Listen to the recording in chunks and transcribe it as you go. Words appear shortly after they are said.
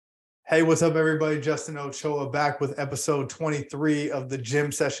Hey, what's up, everybody? Justin Ochoa back with episode 23 of the Gym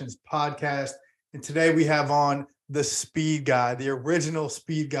Sessions podcast. And today we have on the speed guy, the original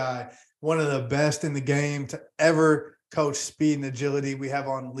speed guy, one of the best in the game to ever coach speed and agility. We have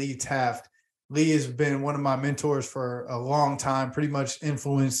on Lee Taft. Lee has been one of my mentors for a long time, pretty much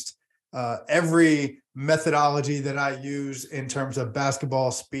influenced every methodology that I use in terms of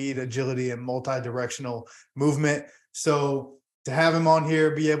basketball, speed, agility, and multi-directional movement. So to have him on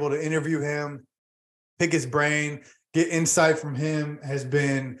here, be able to interview him, pick his brain, get insight from him has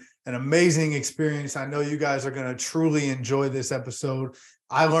been an amazing experience. I know you guys are going to truly enjoy this episode.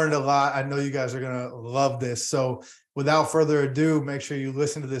 I learned a lot. I know you guys are going to love this. So without further ado, make sure you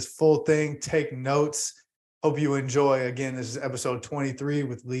listen to this full thing, take notes. Hope you enjoy. Again, this is episode 23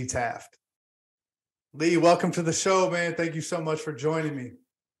 with Lee Taft. Lee, welcome to the show, man. Thank you so much for joining me.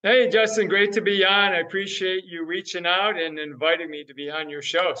 Hey, Justin, great to be on. I appreciate you reaching out and inviting me to be on your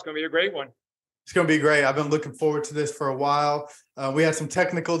show. It's going to be a great one. It's going to be great. I've been looking forward to this for a while. We had some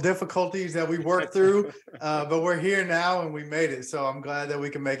technical difficulties that we worked through, but we're here now and we made it. So I'm glad that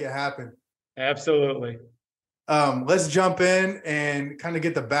we can make it happen. Absolutely. Let's jump in and kind of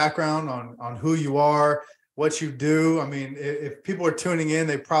get the background on who you are, what you do. I mean, if people are tuning in,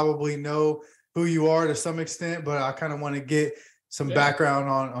 they probably know who you are to some extent, but I kind of want to get some background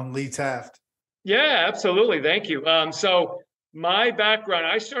on Lee Taft. Yeah, absolutely. Thank you. So my background,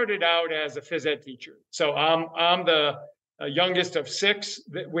 I started out as a phys ed teacher. So I'm the youngest of six.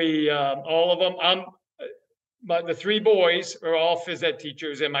 That we all of them. The three boys are all phys ed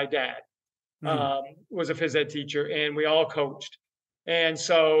teachers, and my dad was a phys ed teacher, and we all coached. And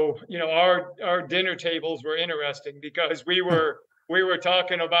so, you know, our dinner tables were interesting because we were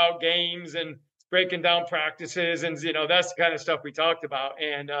talking about games and breaking down practices, and you know, that's the kind of stuff we talked about,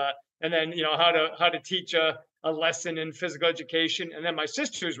 and then, you know, how to teach a lesson in physical education. And then my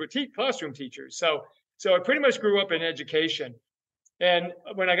sisters were classroom teachers, so I pretty much grew up in education. And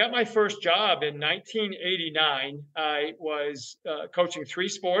when I got my first job in 1989, I was coaching three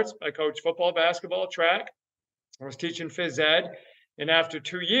sports. I coached football, basketball, track. I was teaching phys ed, and after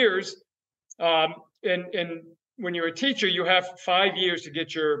 2 years, when you're a teacher, you have 5 years to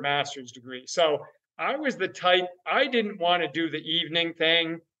get your master's degree. So I was the type, I didn't want to do the evening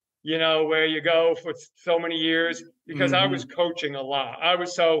thing, you know, where you go for so many years, because I was coaching a lot.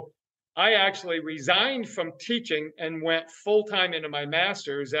 I actually resigned from teaching and went full-time into my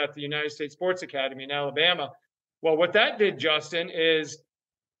master's at the United States Sports Academy in Alabama. Well, what that did, Justin, is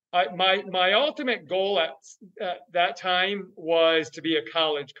my ultimate goal at that time was to be a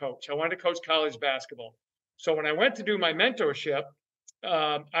college coach. I wanted to coach college basketball. So when I went to do my mentorship,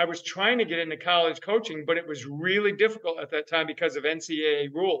 I was trying to get into college coaching, but it was really difficult at that time because of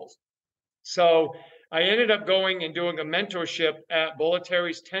NCAA rules. So I ended up going and doing a mentorship at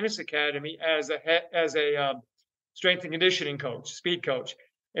Bolletari's Tennis Academy as a strength and conditioning coach, speed coach.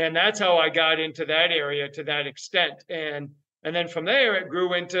 And that's how I got into that area to that extent. And then from there, it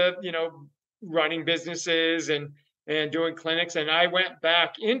grew into, you know, running businesses and doing clinics. And I went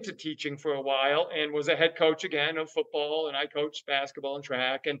back into teaching for a while and was a head coach again of football. And I coached basketball and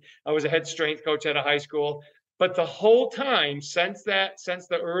track. And I was a head strength coach at a high school. But the whole time since the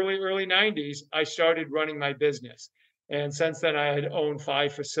early 90s, I started running my business. And since then, I had owned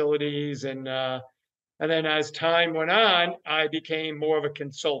 5 facilities. And then as time went on, I became more of a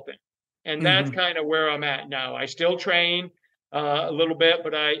consultant. And that's kind of where I'm at now. I still train a little bit,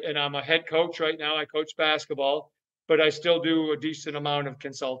 but I'm a head coach right now. I coach basketball, but I still do a decent amount of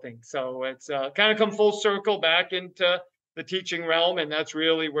consulting. So it's kind of come full circle back into the teaching realm, and that's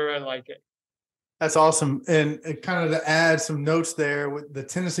really where I like it. That's awesome. And kind of to add some notes there with the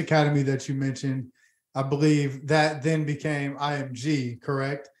tennis academy that you mentioned, I believe that then became IMG,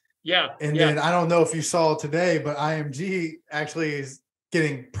 correct? Yeah. And then I don't know if you saw today, but IMG actually is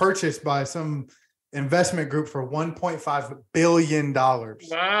getting purchased by some investment group for $1.5 billion.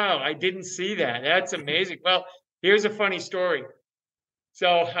 Wow, I didn't see that. That's amazing. Well, here's a funny story. So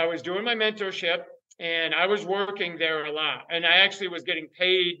I was doing my mentorship and I was working there a lot. And I actually was getting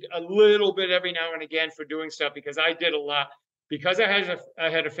paid a little bit every now and again for doing stuff because I did a lot. Because I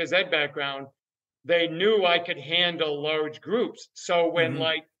had a phys ed background, they knew I could handle large groups. So when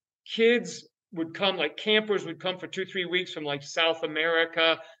like kids would come, like campers would come for 2-3 weeks from like South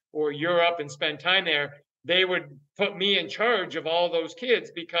America or Europe and spend time there, they would put me in charge of all those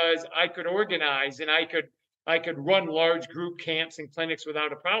kids because I could organize and I could run large group camps and clinics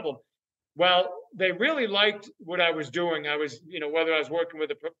without a problem. Well, they really liked what I was doing. I was, you know, whether I was working with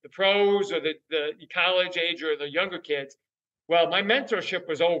the pros or the college age or the younger kids. Well, my mentorship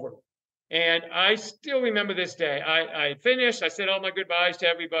was over. And I still remember this day. I finished, I said all my goodbyes to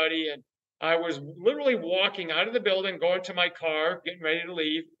everybody, and I was literally walking out of the building, going to my car, getting ready to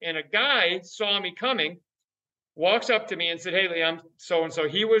leave. And a guy saw me coming, walks up to me and said, "Hey, Lee, I'm so and so."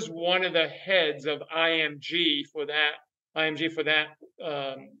 He was one of the heads of IMG for that,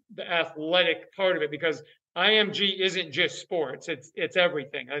 the athletic part of it, because IMG isn't just sports; it's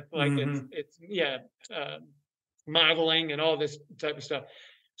everything. Like it's yeah, modeling and all this type of stuff.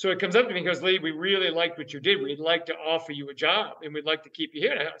 So it comes up to me and goes, "Lee, we really liked what you did. We'd like to offer you a job, and we'd like to keep you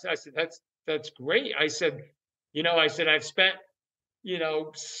here." And I said, "That's great." I said, I've spent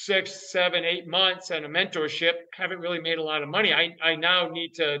 6, 7, 8 months on a mentorship, haven't really made a lot of money. I now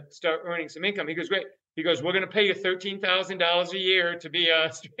need to start earning some income." He goes, "Great." He goes, "We're going to pay you $13,000 a year to be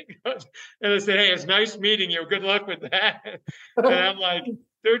a strength coach." And I said, "Hey, it's nice meeting you. Good luck with that." And I'm like,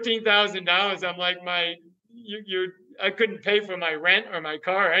 $13,000. I'm like, I couldn't pay for my rent or my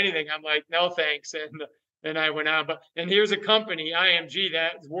car or anything. I'm like, "No, thanks." And I went on. And here's a company, IMG,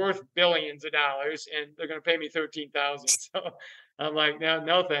 that's worth billions of dollars, and they're going to pay me 13,000. So I'm like,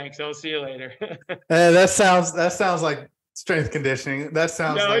 no, thanks. I'll see you later. That sounds like strength conditioning. That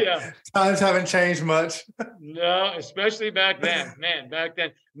sounds like times haven't changed much. No, especially back then. Man, back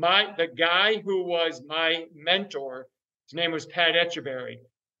then, the guy who was my mentor, his name was Pat Etcheberry.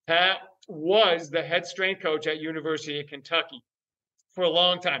 Pat was the head strength coach at University of Kentucky for a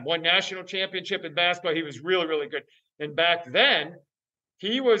long time. Won national championship in basketball. He was really, really good. And back then,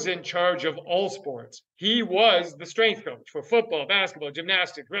 he was in charge of all sports. He was the strength coach for football, basketball,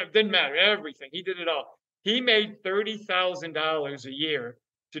 gymnastics, didn't matter, everything. He did it all. He made $30,000 a year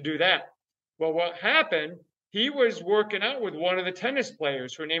to do that. Well, what happened, he was working out with one of the tennis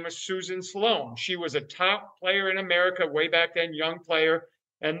players. Her name was Susan Sloan. She was a top player in America way back then, young player.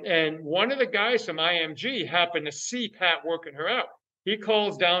 And one of the guys from IMG happened to see Pat working her out. He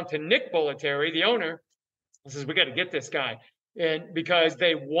calls down to Nick Bollettieri, the owner, and says, "We got to get this guy." And because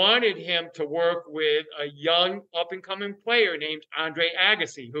they wanted him to work with a young up-and-coming player named Andre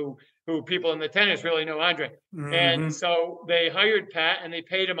Agassi, who people in the tennis really know Andre. And so they hired Pat, and they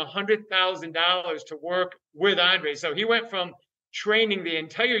paid him $100,000 to work with Andre. So he went from training the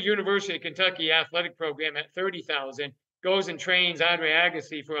entire University of Kentucky athletic program at $30,000, goes and trains Andre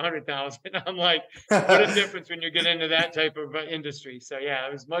Agassi for $100,000. I'm like, what a difference when you get into that type of industry. So yeah,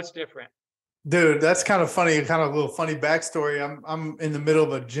 it was much different. Dude, that's kind of funny, kind of a little funny backstory. I'm in the middle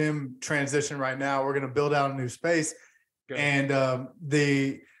of a gym transition right now. We're going to build out a new space. Good. And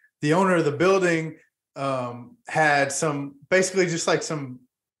the owner of the building had some, basically just like some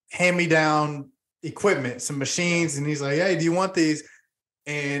hand-me-down equipment, some machines. And he's like, "Hey, do you want these?"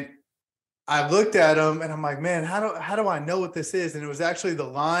 And I looked at them and I'm like, "Man, how do I know what this is?" And it was actually the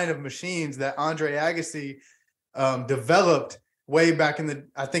line of machines that Andre Agassi developed way back in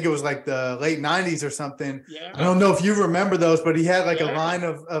I think it was like the late 90s or something. Yeah. I don't know if you remember those, but he had like a line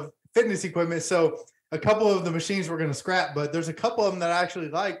of fitness equipment. So a couple of the machines we're going to scrap, but there's a couple of them that I actually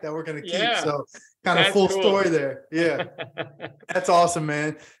like that we're going to keep. So kind of full story there. Yeah. That's awesome,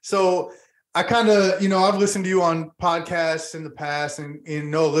 man. So I kind of, I've listened to you on podcasts in the past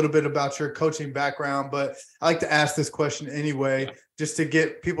and know a little bit about your coaching background, but I like to ask this question anyway, just to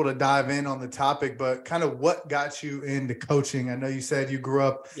get people to dive in on the topic. But kind of what got you into coaching? I know you said you grew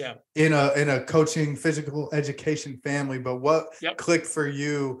up in a coaching physical education family, but what clicked for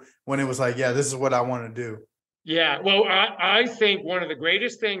you when it was like, this is what I want to do? Yeah, well, I think one of the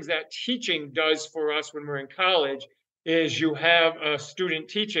greatest things that teaching does for us when we're in college is you have a student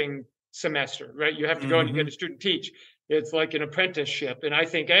teaching semester, right? You have to go and you get a student teach. It's like an apprenticeship. And I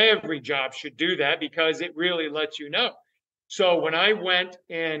think every job should do that because it really lets you know. So when I went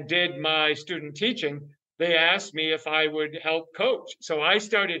and did my student teaching, they asked me if I would help coach. So I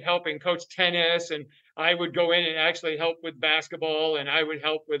started helping coach tennis, and I would go in and actually help with basketball, and I would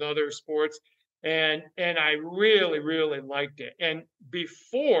help with other sports. And I really, really liked it. And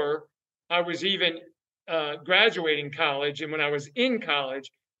before I was even graduating college, and when I was in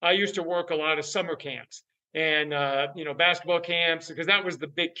college, I used to work a lot of summer camps and, basketball camps, because that was the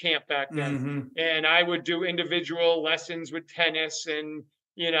big camp back then. And I would do individual lessons with tennis and,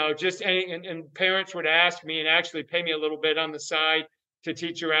 just and parents would ask me and actually pay me a little bit on the side to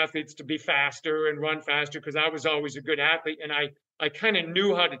teach your athletes to be faster and run faster, because I was always a good athlete. And I kind of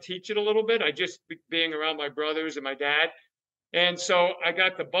knew how to teach it a little bit. I just being around my brothers and my dad. And so I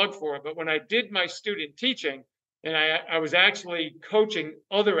got the bug for it. But when I did my student teaching, and I was actually coaching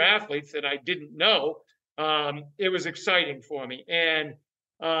other athletes that I didn't know, it was exciting for me. And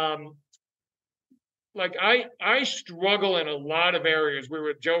like I struggle in a lot of areas. We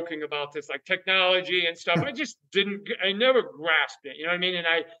were joking about this, like technology and stuff. I never grasped it. You know what I mean? And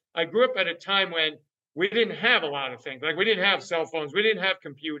I grew up at a time when we didn't have a lot of things. Like we didn't have cell phones, we didn't have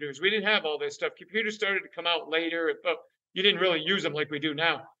computers, we didn't have all this stuff. Computers started to come out later, but you didn't really use them like we do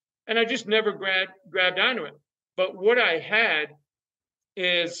now. And I just never grabbed onto it. But what I had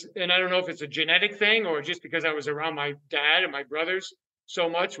is, and I don't know if it's a genetic thing or just because I was around my dad and my brothers so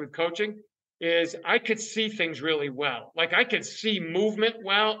much with coaching, is I could see things really well. Like I could see movement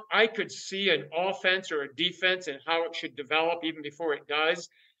well. I could see an offense or a defense and how it should develop even before it does.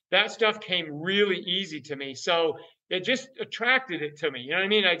 That stuff came really easy to me. So it just attracted it to me. You know what I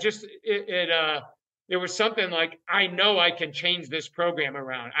mean? It was something like, I know I can change this program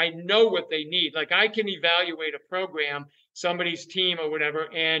around. I know what they need. Like I can evaluate a program, somebody's team or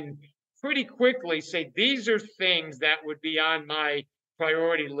whatever, and pretty quickly say, these are things that would be on my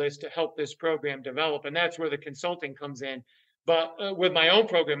priority list to help this program develop. And that's where the consulting comes in. But with my own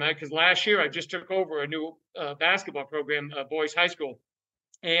program, because last year I just took over a new basketball program, boys high school,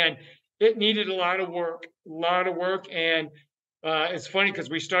 and it needed a lot of work. And it's funny because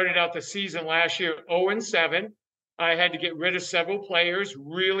we started out the season last year 0-7. I had to get rid of several players,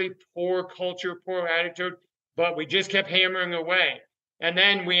 really poor culture, poor attitude, but we just kept hammering away. And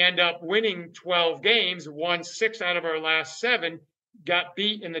then we end up winning 12 games, won 6 out of our last 7, got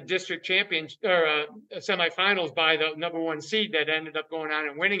beat in the district championship or semifinals by the number 1 seed that ended up going on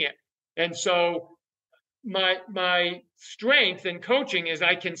and winning it. And so my strength in coaching is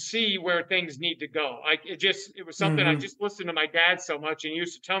I can see where things need to go. It was something I just listened to my dad so much and he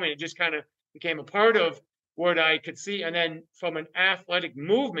used to tell me. It just kind of became a part of what I could see. And then from an athletic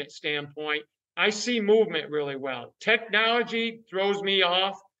movement standpoint, I see movement really well. Technology throws me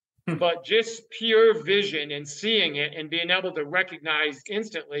off, but just pure vision and seeing it and being able to recognize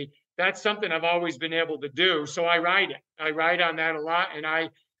instantly, that's something I've always been able to do. So I ride it. I ride on that a lot. And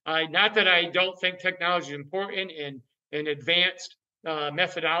not that I don't think technology is important in advanced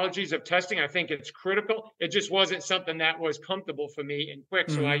methodologies of testing. I think it's critical. It just wasn't something that was comfortable for me and quick.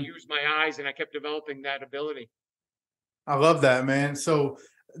 So I used my eyes and I kept developing that ability. I love that, man. So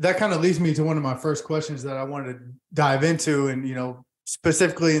that kind of leads me to one of my first questions that I wanted to dive into. And,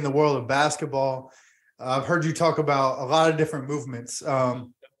 specifically in the world of basketball, I've heard you talk about a lot of different movements, a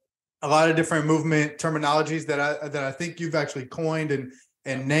lot of different movement terminologies that I think you've actually coined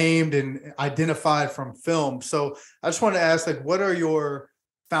and named and identified from film. So I just want to ask, like, what are your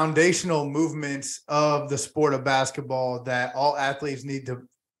foundational movements of the sport of basketball that all athletes need to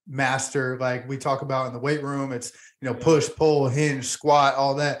master? Like we talk about in the weight room, it's, push, pull, hinge, squat,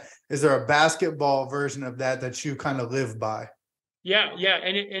 all that. Is there a basketball version of that you kind of live by? Yeah.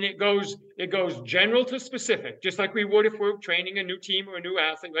 And it goes general to specific, just like we would if we're training a new team or a new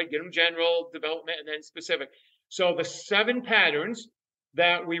athlete, right? Get them general development and then specific. So the 7 patterns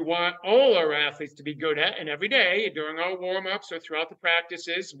that we want all our athletes to be good at, and every day during our warm-ups or throughout the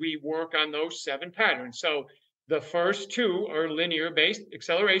practices, we work on those 7 patterns. So the first 2 are linear-based,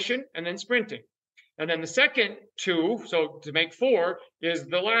 acceleration and then sprinting. And then the second 2, so to make 4, is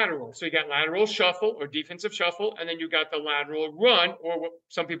the lateral. So you got lateral shuffle or defensive shuffle, and then you got the lateral run, or what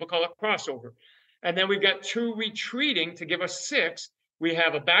some people call it crossover. And then we've got 2 retreating to give us 6. We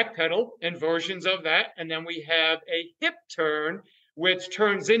have a back pedal and versions of that, and then we have a hip turn, which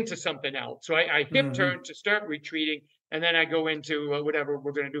turns into something else. So I hip turn to start retreating, and then I go into whatever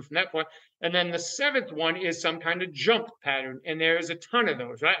we're going to do from that point. And then the 7th one is some kind of jump pattern, and there's a ton of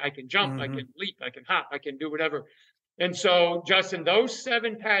those, right? I can jump, I can leap, I can hop, I can do whatever. And so, Justin, those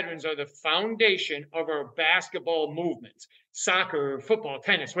 7 patterns are the foundation of our basketball movements, soccer, football,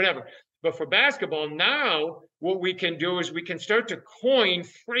 tennis, whatever. But for basketball, now what we can do is we can start to coin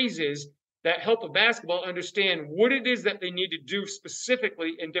phrases that help a basketball understand what it is that they need to do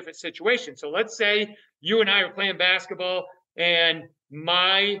specifically in different situations. So let's say you and I are playing basketball and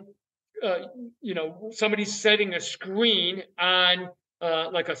somebody's setting a screen on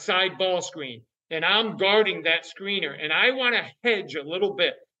like a side ball screen, and I'm guarding that screener, and I want to hedge a little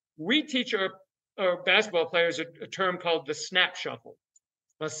bit. We teach our basketball players a term called the snap shuffle.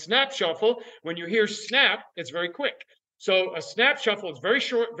 A snap shuffle, when you hear snap, it's very quick. So a snap shuffle is very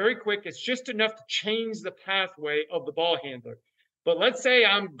short, very quick. It's just enough to change the pathway of the ball handler. But let's say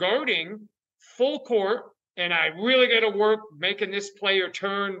I'm guarding full court and I really got to work making this player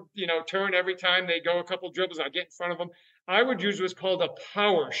turn every time they go a couple dribbles. I get in front of them. I would use what's called a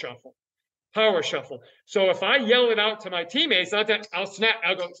power shuffle. Power shuffle. So if I yell it out to my teammates, I'll snap.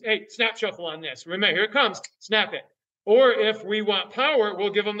 I'll go, hey, snap shuffle on this. Remember, here it comes. Snap it. Or if we want power, we'll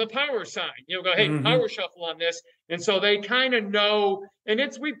give them the power sign. Go, hey, Mm-hmm. power shuffle on this. And so they kind of know, and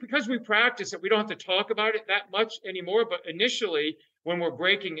because we practice it, we don't have to talk about it that much anymore. But initially, when we're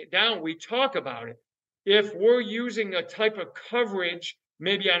breaking it down, we talk about it. If we're using a type of coverage,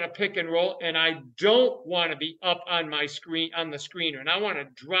 maybe on a pick and roll, and I don't want to be up on my screen, on the screener, and I want to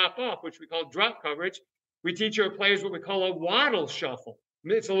drop up, which we call drop coverage, we teach our players what we call a waddle shuffle.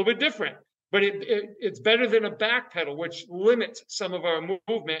 It's a little bit different, but it's better than a back pedal, which limits some of our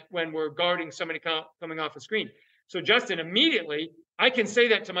movement when we're guarding somebody coming off a screen. So Justin, immediately, I can say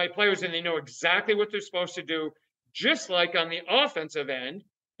that to my players and they know exactly what they're supposed to do. Just like on the offensive end,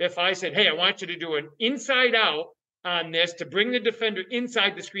 if I said, hey, I want you to do an inside out on this to bring the defender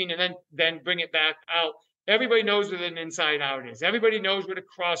inside the screen and then bring it back out. Everybody knows what an inside out is. Everybody knows what a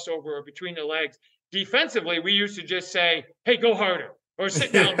crossover or between the legs. Defensively, we used to just say, hey, go harder or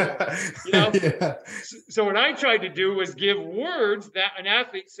sit down more, Yeah. So what I tried to do was give words that an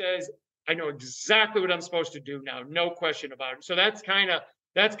athlete says, I know exactly what I'm supposed to do now, no question about it. So that's kind of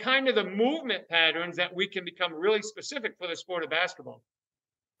the movement patterns that we can become really specific for the sport of basketball.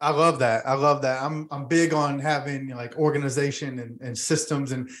 I love that. I'm big on having like organization and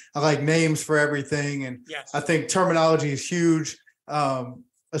systems, and I like names for everything. And yes. I think terminology is huge,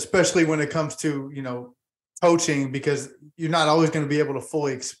 especially when it comes to, coaching, because you're not always going to be able to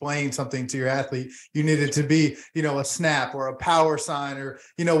fully explain something to your athlete. You need it to be, a snap or a power sign or,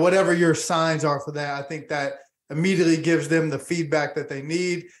 whatever your signs are for that. I think that immediately gives them the feedback that they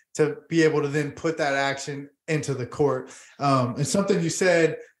need to be able to then put that action into the court. And something you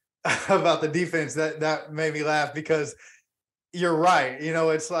said about the defense that made me laugh, because you're right.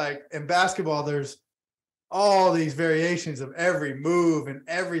 It's like in basketball, there's all these variations of every move and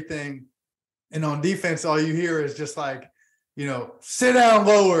everything. And on defense, all you hear is just like, sit down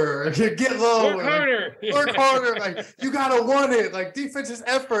lower, get lower, work harder, work harder. Like you gotta want it. Like defense is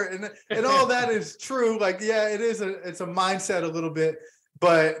effort, and all that is true. Like yeah, it's a mindset a little bit,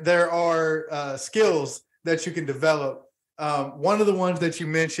 but there are skills that you can develop. One of the ones that you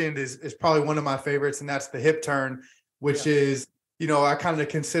mentioned is probably one of my favorites, and that's the hip turn, which is I kind of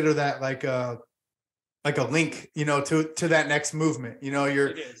consider that like a link, to that next movement.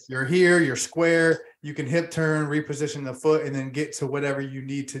 You're here, you're square, you can hip turn, reposition the foot, and then get to whatever you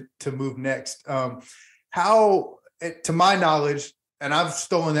need to move next. How, to my knowledge, and I've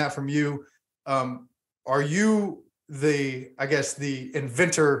stolen that from you, are you the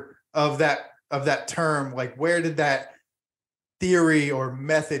inventor of that term? Like, where did that theory or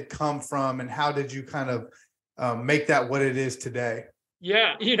method come from, and how did you kind of make that what it is today?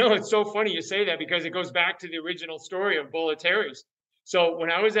 Yeah, it's so funny you say that, because it goes back to the original story of Bolletari's. So when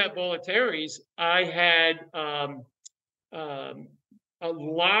I was at Bolletari's, I had a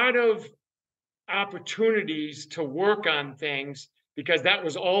lot of opportunities to work on things, because that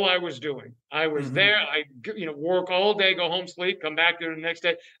was all I was doing. I was there. I work all day, go home, sleep, come back there the next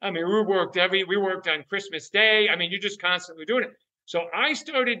day. I mean, we worked on Christmas Day. I mean, you're just constantly doing it. So I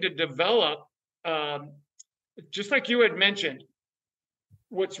started to develop, just like you had mentioned,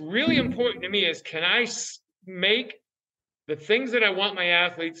 what's really important to me is, can I make the things that I want my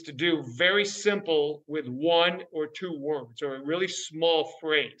athletes to do very simple with one or two words or a really small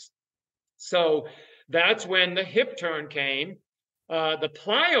phrase? So that's when the hip turn came. The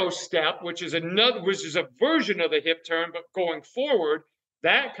plyo step, which is a version of the hip turn, but going forward,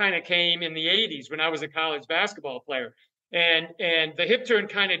 that kind of came in the 80s when I was a college basketball player. And the hip turn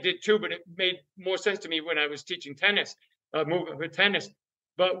kind of did too, but it made more sense to me when I was teaching tennis, movement for tennis.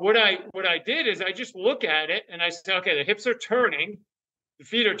 But what I did is I just look at it and I say, okay, the hips are turning, the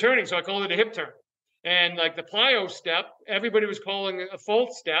feet are turning, so I call it a hip turn. And like the plyo step, everybody was calling it a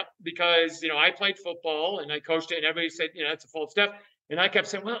false step, because I played football and I coached it, and everybody said, it's a false step. And I kept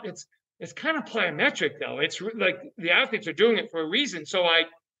saying, well, it's kind of plyometric though. It's like the athletes are doing it for a reason. So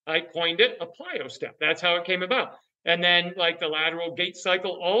I coined it a plyo step. That's how it came about. And then like the lateral gait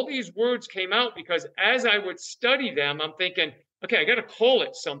cycle, all these words came out because as I would study them, I'm thinking, okay, I got to call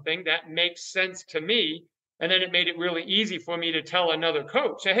it something that makes sense to me. And then it made it really easy for me to tell another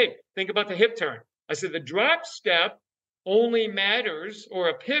coach, say, hey, think about the hip turn. I said, the drop step only matters, or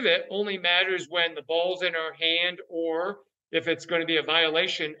a pivot only matters when the ball's in our hand, or if it's going to be a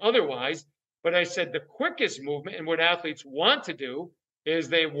violation otherwise. But I said, the quickest movement and what athletes want to do is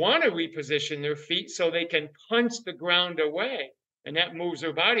they want to reposition their feet so they can punch the ground away. And that moves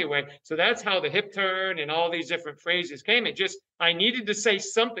their body away. So that's how the hip turn and all these different phrases came. I needed to say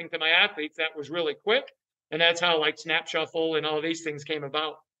something to my athletes that was really quick. And that's how like snap shuffle and all these things came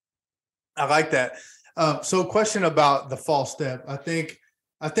about. I like that. So a question about the false step. I think,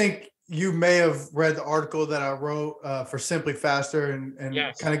 you may have read the article that I wrote for Simply Faster, and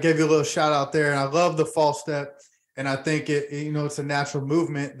Yes. kind of gave you a little shout out there. And I love the false step, and I think it's a natural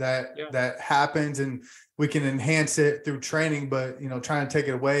movement that happens, and we can enhance it through training. But trying to take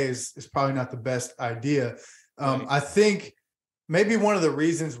it away is probably not the best idea. Right. I think maybe one of the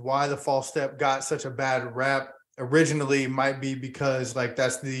reasons why the false step got such a bad rap originally might be because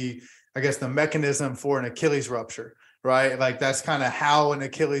that's the mechanism for an Achilles rupture, right? Like that's kind of how an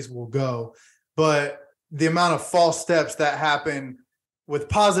Achilles will go. But the amount of false steps that happen with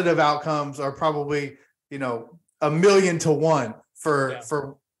positive outcomes are probably, 1,000,000 to 1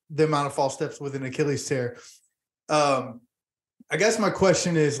 for the amount of false steps with an Achilles tear. I guess my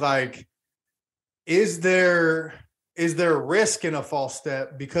question is is there risk in a false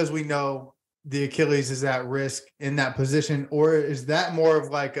step because we know the Achilles is at risk in that position, or is that more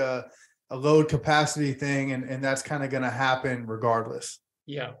of a load capacity thing, and that's kind of going to happen regardless?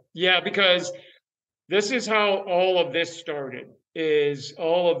 Yeah, because this is how all of this started. Is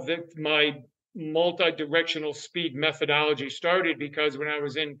all of my multi-directional speed methodology started because when I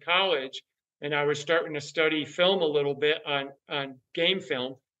was in college and I was starting to study film a little bit on game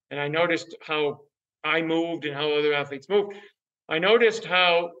film, and I noticed how I moved and how other athletes moved. I noticed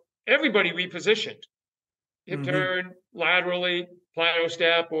how everybody repositioned, hip turn, laterally, plyo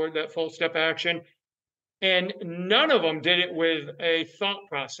step, or that full step action. And none of them did it with a thought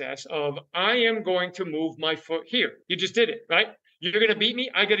process of, I am going to move my foot here. You just did it, right? You're going to beat me.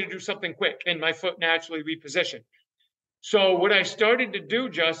 I got to do something quick. And my foot naturally repositioned. So what I started to do,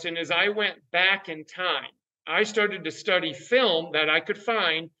 Justin, is I went back in time. I started to study film that I could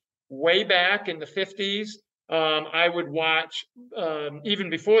find way back in the 50s. I would watch, even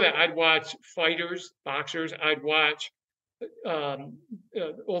before that, I'd watch fighters, boxers. I'd watch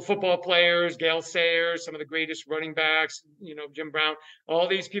old football players, Gale Sayers, some of the greatest running backs, Jim Brown, all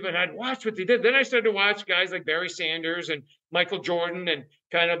these people. And I'd watch what they did. Then I started to watch guys like Barry Sanders and Michael Jordan and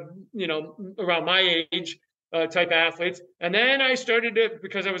kind of, around my age type athletes. And then I started to,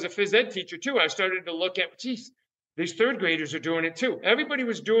 because I was a phys ed teacher too, I started to look at, geez, these third graders are doing it too. Everybody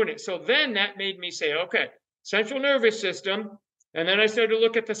was doing it. So then that made me say, okay, central nervous system. And then I started to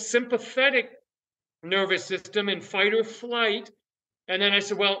look at the sympathetic nervous system in fight or flight. And then I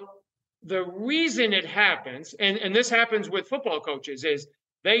said, well, the reason it happens, and this happens with football coaches, is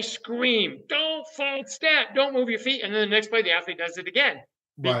they scream, don't false step, don't move your feet. And then the next play, the athlete does it again.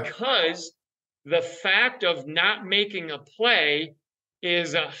 Right. Because the fact of not making a play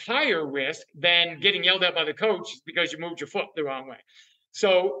is a higher risk than getting yelled at by the coach because you moved your foot the wrong way.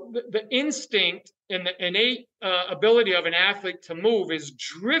 So the instinct and the innate ability of an athlete to move is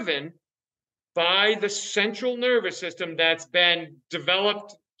driven by the central nervous system that's been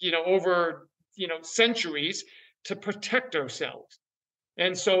developed, over, centuries to protect ourselves.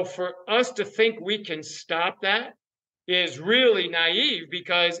 And so for us to think we can stop that is really naive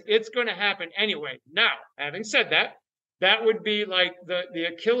because it's going to happen anyway. Now, having said that, that would be like the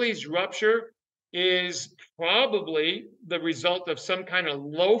Achilles rupture is probably the result of some kind of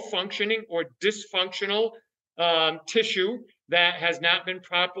low functioning or dysfunctional tissue that has not been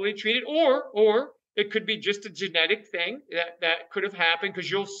properly treated, or it could be just a genetic thing that could have happened, because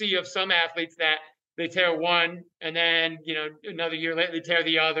you'll see of some athletes that they tear one and then, another year later they tear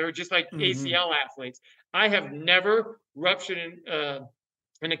the other, just like ACL athletes. I have never ruptured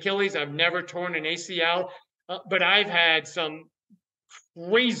an Achilles. I've never torn an ACL, but I've had some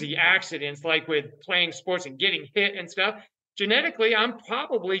crazy accidents, like with playing sports and getting hit and stuff. Genetically, I'm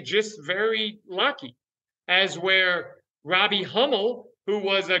probably just very lucky, as where Robbie Hummel, who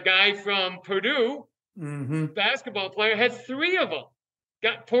was a guy from Purdue, basketball player, had 3 of them.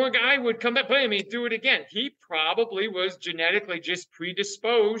 Poor guy would come back, play him, he'd do it again. He probably was genetically just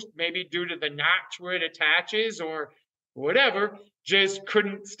predisposed, maybe due to the notch where it attaches or whatever, just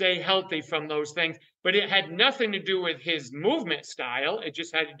couldn't stay healthy from those things. But it had nothing to do with his movement style. It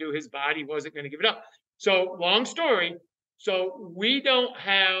just had to do his body wasn't going to give it up. So long story. So we don't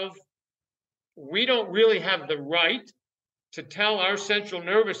really have the right to tell our central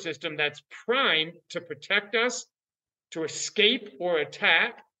nervous system that's primed to protect us, to escape or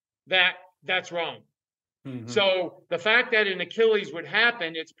attack, that's wrong. So the fact that an Achilles would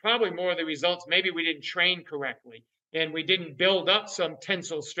happen, it's probably more the results. Maybe we didn't train correctly and we didn't build up some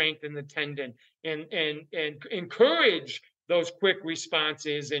tensile strength in the tendon and encourage those quick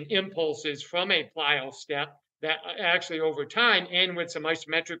responses and impulses from a plyo step that actually over time, and with some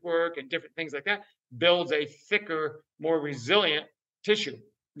isometric work and different things like that, builds a thicker, more resilient tissue.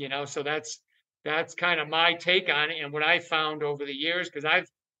 So that's kind of my take on it and what I found over the years, because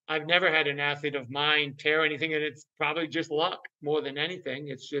I've never had an athlete of mine tear anything, and it's probably just luck more than anything.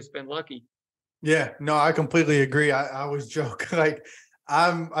 It's just been lucky. Yeah, no, I completely agree. I always joke like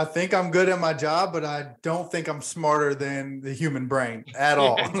I think I'm good at my job, but I don't think I'm smarter than the human brain at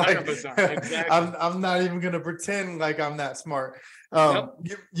all. Like 100%. Exactly. I'm not even gonna pretend like I'm that smart. Yep.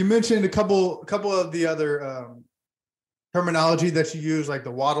 You mentioned a couple of the other terminology that you use, like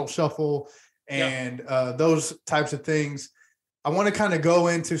the waddle shuffle Yep. and those types of things. I want to kind of go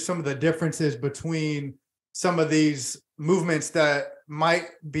into some of the differences between some of these movements that might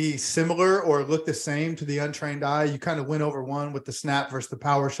be similar or look the same to the untrained eye. You kind of went over one with the snap versus the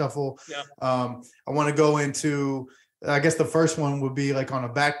power shuffle. Yep. I want to go into, I guess the first one would be like on a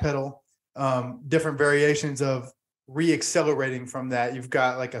back pedal, different variations of re-accelerating from that. You've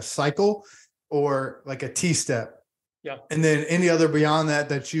got like a cycle or like a T-step. Yeah. And then any other beyond that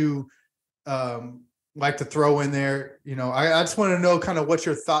that you like to throw in there. You know, I just want to know kind of what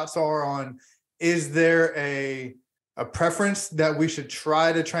your thoughts are on, is there a preference that we should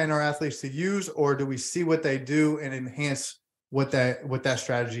try to train our athletes to use, or do we see what they do and enhance what that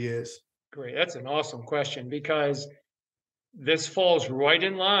strategy is? Great. That's an awesome question, because this falls right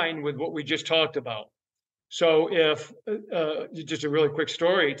in line with what we just talked about. So if just a really quick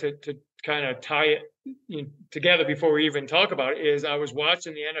story to kind of tie it together before we even talk about it, is I was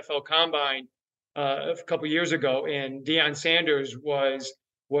watching the NFL Combine a couple years ago, and Deion Sanders was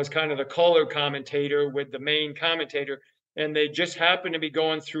kind of the color commentator with the main commentator, and they just happened to be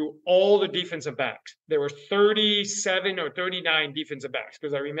going through all the defensive backs. There were 37 or 39 defensive backs,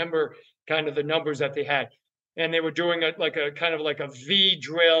 because I remember kind of the numbers that they had. And they were doing a kind of like a V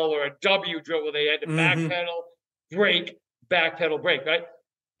drill or a W drill where they had to backpedal, brake, backpedal, brake, right?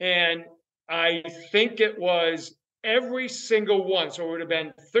 And I think it was every single one. So it would have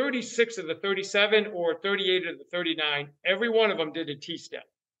been 36 of the 37 or 38 of the 39. Every one of them did a T-step,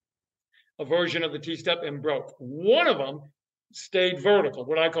 a version of the T-step, and broke. One of them stayed vertical,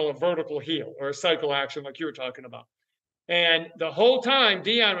 what I call a vertical heel or a cycle action, like you were talking about. And the whole time,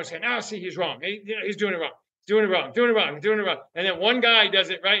 Deion was saying, see, he's wrong. He's doing it wrong. Doing it wrong, doing it wrong, doing it wrong. And then one guy does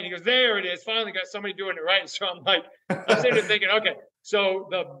it right, and he goes, there it is. Finally got somebody doing it right. So I'm like, I'm sitting there thinking, okay, so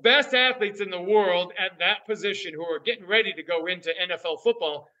the best athletes in the world at that position who are getting ready to go into NFL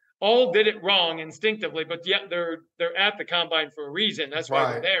football all did it wrong instinctively, but yet they're at the combine for a reason. That's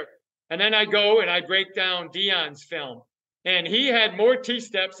why they're there. And then I go and I break down Deion's film, and he had more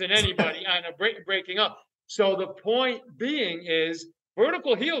T-steps than anybody on a breaking up. So the point being is,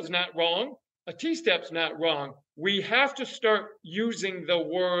 vertical heel is not wrong. A T-step's not wrong. We have to start using the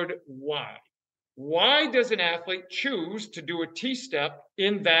word why. Why does an athlete choose to do a T-step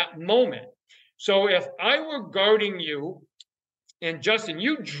in that moment? So if I were guarding you, and Justin,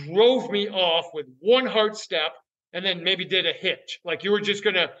 you drove me off with one hard step and then maybe did a hitch, like you were just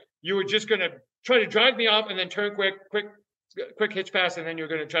gonna try to drive me off and then turn quick hitch pass, and then you're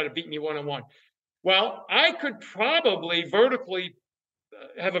gonna try to beat me one-on-one. Well, I could probably vertically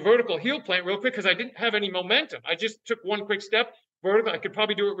have a vertical heel plant real quick, because I didn't have any momentum. I just took one quick step vertical. I could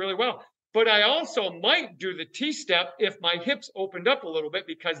probably do it really well. But I also might do the T-step if my hips opened up a little bit,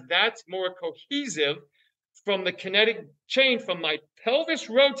 because that's more cohesive from the kinetic chain from my pelvis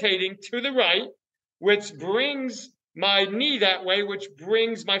rotating to the right, which brings my knee that way, which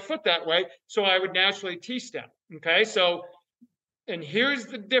brings my foot that way. So I would naturally T-step. Okay. So, and here's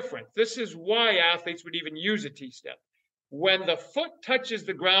the difference. This is why athletes would even use a T-step. When the foot touches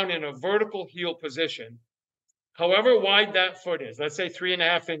the ground in a vertical heel position, however wide that foot is, let's say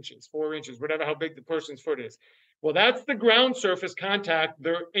 3.5 inches, 4 inches, whatever, how big the person's foot is. Well, that's the ground surface contact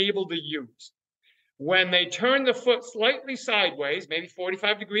they're able to use. When they turn the foot slightly sideways, maybe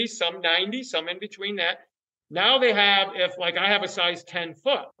 45 degrees, some 90, some in between that, now they have, if like I have a size 10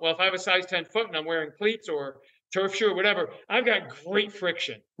 foot, well, if I have a size 10 foot and I'm wearing cleats or turf shoe or whatever, I've got great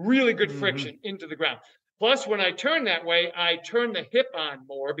friction, really good friction into the ground. Plus, when I turn that way, I turn the hip on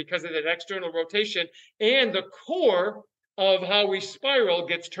more because of that external rotation, and the core of how we spiral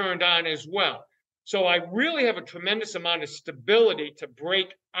gets turned on as well. So I really have a tremendous amount of stability to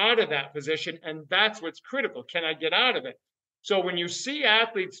break out of that position, and that's what's critical. Can I get out of it? So when you see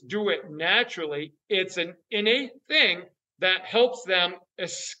athletes do it naturally, it's an innate thing that helps them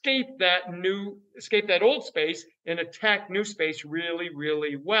escape that old space and attack new space really,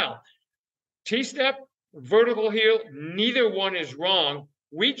 really well. T-step, vertical heel, neither one is wrong.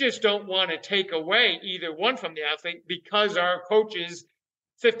 We just don't want to take away either one from the athlete, because our coaches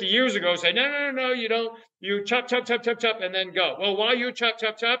 50 years ago said, no, you don't. You chop, and then go. Well, while you chop,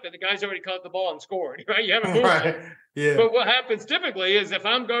 and the guy's already caught the ball and scored, right? You haven't moved yet. Yeah. But what happens typically is, if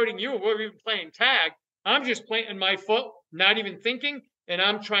I'm guarding you, or we're even playing tag, I'm just planting my foot, not even thinking, and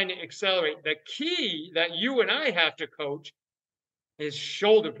I'm trying to accelerate. The key that you and I have to coach is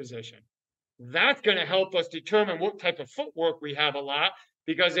shoulder position. That's going to help us determine what type of footwork we have a lot.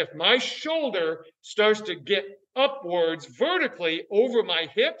 Because if my shoulder starts to get upwards vertically over my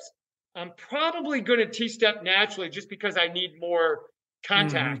hips, I'm probably going to T-step naturally just because I need more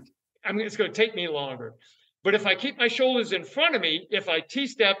contact. I mean, it's going to take me longer. But if I keep my shoulders in front of me, if I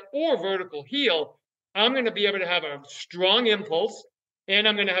T-step or vertical heel, I'm going to be able to have a strong impulse, and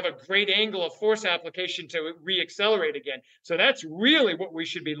I'm going to have a great angle of force application to re-accelerate again. So that's really what we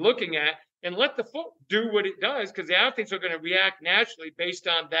should be looking at, and let the foot do what it does, because the athletes are going to react naturally based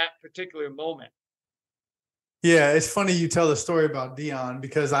on that particular moment. Yeah, it's funny you tell the story about Dion,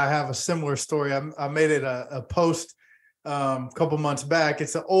 because I have a similar story. I made it a post a couple months back.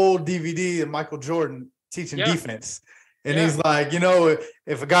 It's an old DVD of Michael Jordan teaching defense. And he's like, you know,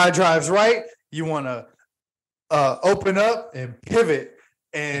 if a guy drives right, you want to open up and pivot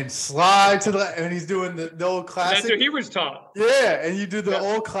and slide to the, and he's doing the old classic. That's what he was taught. Yeah, and you do the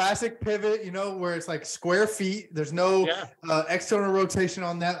old classic pivot, you know, where it's like square feet. There's no external rotation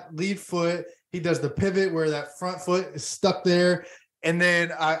on that lead foot. He does the pivot where that front foot is stuck there. And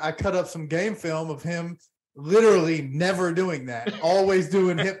then I cut up some game film of him literally never doing that, always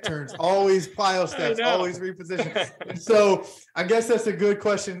doing hip turns, always plyo steps, always reposition. And so I guess that's a good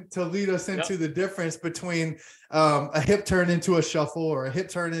question to lead us into the difference between a hip turn into a shuffle or a hip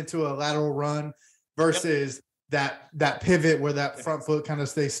turn into a lateral run versus that pivot where that front foot kind of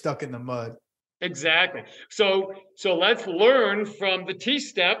stays stuck in the mud. Exactly. So let's learn from the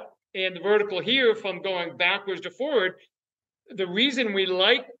T-step and the vertical here from going backwards to forward. The reason we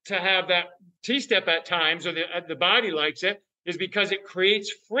like to have that T-step at times, or the body likes it, is because it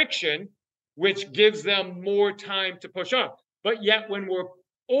creates friction, which gives them more time to push off. But yet when we're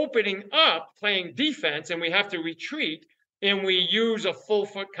opening up, playing defense, and we have to retreat, and we use a full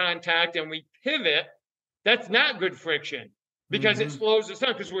foot contact and we pivot, that's not good friction, because it slows us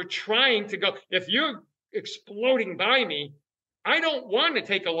down, because we're trying to go. If you're exploding by me, I don't want to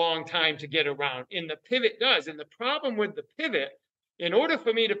take a long time to get around, and the pivot does. And the problem with the pivot, in order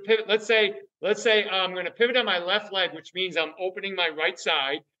for me to pivot, let's say I'm going to pivot on my left leg, which means I'm opening my right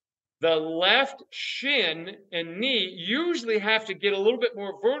side. The left shin and knee usually have to get a little bit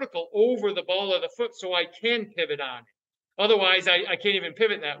more vertical over the ball of the foot so I can pivot on it. Otherwise, I can't even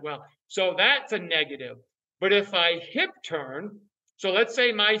pivot that well. So that's a negative. But if I hip turn, so let's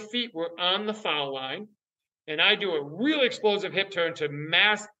say my feet were on the foul line, and I do a real explosive hip turn to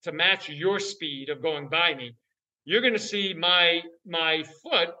match your speed of going by me, you're going to see my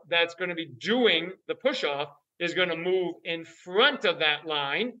foot that's going to be doing the push-off is going to move in front of that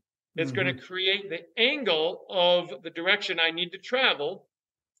line. It's going to create the angle of the direction I need to travel.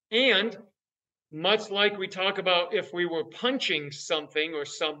 And much like we talk about if we were punching something or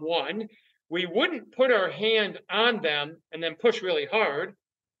someone, we wouldn't put our hand on them and then push really hard.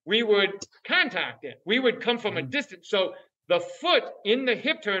 We would contact it. We would come from a distance. So the foot in the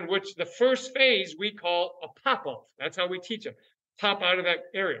hip turn, which the first phase we call a pop-off. That's how we teach them. Pop out of that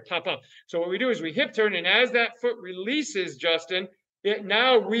area, pop up. So what we do is we hip turn, and as that foot releases, Justin, it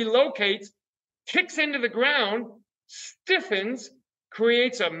now relocates, kicks into the ground, stiffens,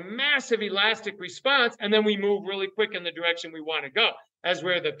 creates a massive elastic response, and then we move really quick in the direction we want to go. As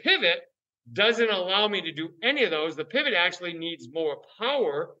where the pivot doesn't allow me to do any of those. The pivot actually needs more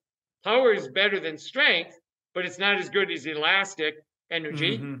power. Power is better than strength, but it's not as good as elastic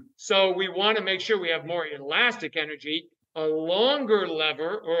energy. So we want to make sure we have more elastic energy. A longer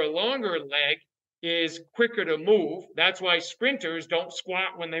lever or a longer leg is quicker to move. That's why sprinters don't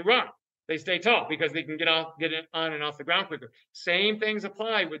squat when they run. They stay tall because they can get it on and off the ground quicker. Same things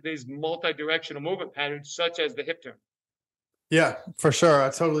apply with these multi-directional movement patterns, such as the hip turn. Yeah, for sure. I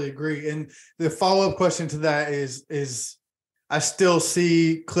totally agree. And the follow-up question to that is I still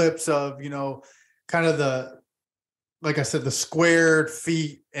see clips of, you know, kind of like I said, the squared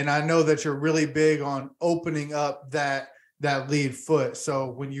feet. And I know that you're really big on opening up that lead foot.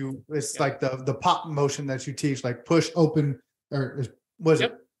 So when it's like the pop motion that you teach, like push open, or was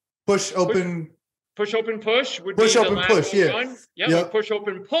it push open? Push open push would be the lateral run. Push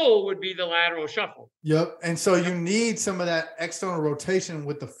open pull would be the lateral shuffle. And so you need some of that external rotation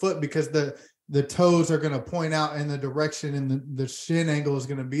with the foot, because the toes are going to point out in the direction, and the shin angle is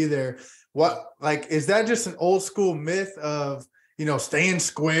going to be there. Is that just an old school myth of, you know, staying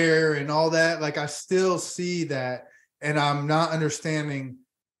square and all that? Like, I still see that, and I'm not understanding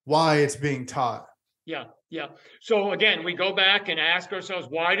why it's being taught. Yeah. So again, we go back and ask ourselves,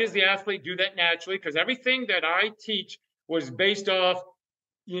 why does the athlete do that naturally? Because everything that I teach was based off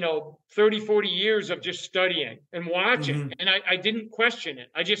 30, 40 years of just studying and watching. Mm-hmm. And I didn't question it.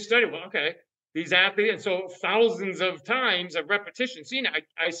 I just studied, well, okay, these athletes. And so thousands of times of repetition, seeing it,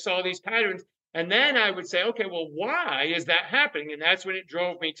 I saw these patterns. And then I would say, okay, well, why is that happening? And that's when it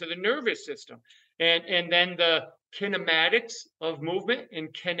drove me to the nervous system. And then the kinematics of movement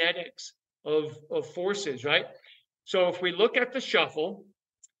and kinetics of forces, right? So if we look at the shuffle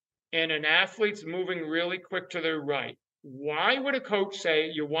and an athlete's moving really quick to their right, why would a coach say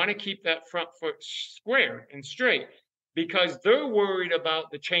you want to keep that front foot square and straight? Because they're worried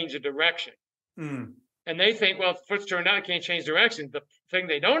about the change of direction. Mm. And they think, well, if the foot's turned out, I can't change direction. The thing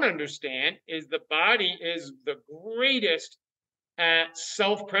they don't understand is the body is the greatest at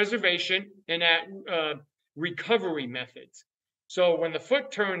self-preservation and at recovery methods. So when the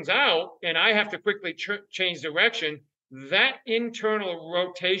foot turns out and I have to quickly change direction, that internal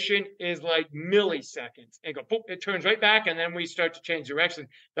rotation is like milliseconds and go, boop, it turns right back. And then we start to change direction.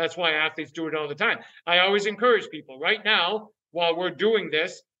 That's why athletes do it all the time. I always encourage people right now, while we're doing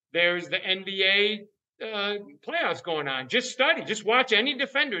this, there's the NBA playoffs going on. Just study, just watch any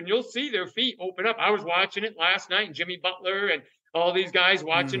defender and you'll see their feet open up. I was watching it last night and Jimmy Butler and all these guys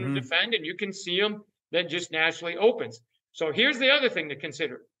watching them defend, and you can see them that just naturally opens. So here's the other thing to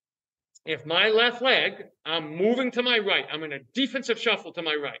consider. If my left leg, I'm moving to my right, I'm in a defensive shuffle to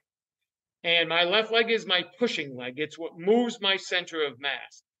my right, and my left leg is my pushing leg. It's what moves my center of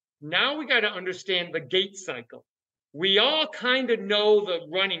mass. Now we got to understand the gait cycle. We all kind of know the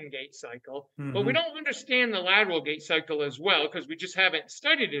running gait cycle, but we don't understand the lateral gait cycle as well because we just haven't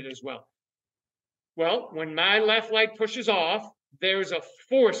studied it as well. Well, when my left leg pushes off, there's a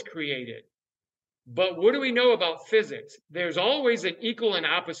force created. But what do we know about physics? There's always an equal and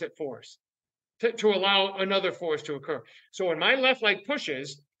opposite force to allow another force to occur. So when my left leg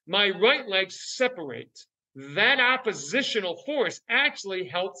pushes, my right leg separates. That oppositional force actually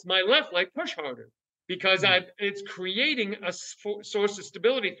helps my left leg push harder because it's creating a source of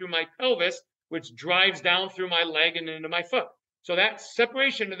stability through my pelvis, which drives down through my leg and into my foot. So that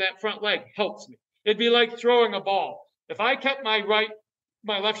separation of that front leg helps me. It'd be like throwing a ball. If I kept my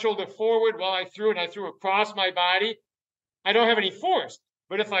left shoulder forward while I threw and I threw across my body, I don't have any force.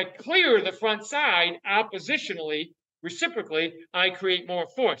 But if I clear the front side oppositionally, reciprocally, I create more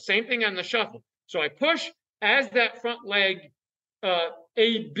force. Same thing on the shuffle. So I push as that front leg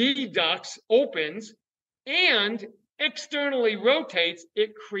abducts, opens, and externally rotates,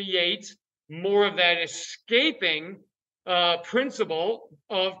 it creates more of that escaping principle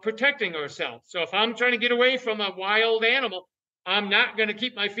of protecting ourselves. So if I'm trying to get away from a wild animal, I'm not going to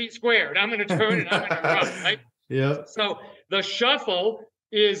keep my feet squared. I'm going to turn and I'm going to run, right? Yeah. So the shuffle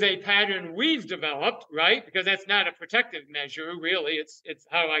is a pattern we've developed, right? Because that's not a protective measure, really. It's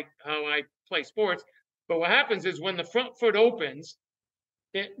how I play sports. But what happens is when the front foot opens,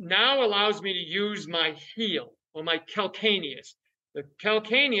 it now allows me to use my heel or my calcaneus. The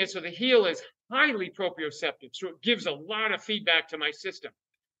calcaneus or the heel is highly proprioceptive, so it gives a lot of feedback to my system.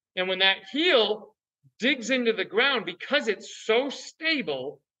 And when that heel digs into the ground, because it's so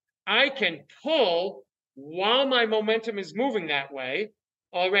stable, I can pull while my momentum is moving that way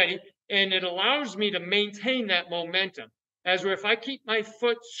already, and it allows me to maintain that momentum. As where if I keep my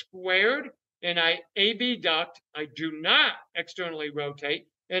foot squared and I abduct, I do not externally rotate,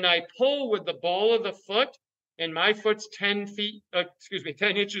 and I pull with the ball of the foot, and my foot's 10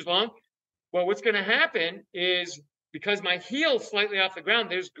 inches long. Well, what's going to happen is because my heel's slightly off the ground,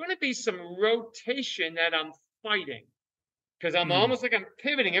 there's going to be some rotation that I'm fighting because I'm almost like I'm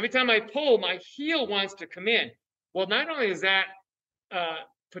pivoting. Every time I pull, my heel wants to come in. Well, not only is that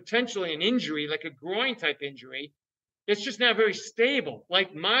potentially an injury, like a groin type injury, it's just not very stable.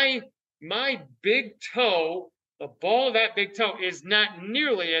 Like my big toe, the ball of that big toe is not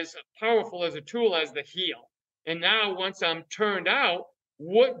nearly as powerful as a tool as the heel. And now once I'm turned out,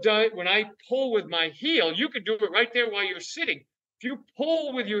 when I pull with my heel, you could do it right there while you're sitting. If you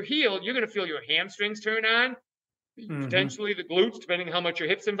pull with your heel, you're going to feel your hamstrings turn on, potentially the glutes, depending on how much your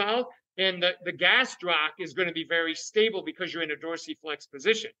hips involved. And the gastroc is going to be very stable because you're in a dorsiflex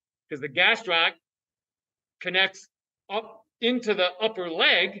position. Because the gastroc connects up into the upper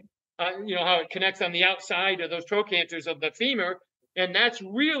leg, how it connects on the outside of those trochanters of the femur. And that's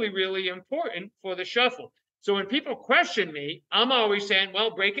really, really important for the shuffle. So when people question me, I'm always saying,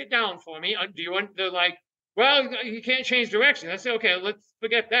 well, break it down for me. They're like, well, you can't change direction. I say, okay, let's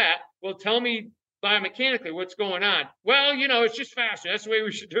forget that. Well, tell me biomechanically what's going on. Well, it's just faster. That's the way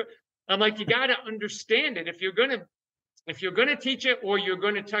we should do it. I'm like, you got to understand it. If you're going to teach it or you're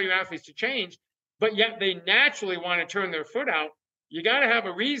going to tell your athletes to change, but yet they naturally want to turn their foot out, you got to have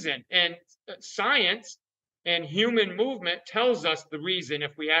a reason. And science And human movement tells us the reason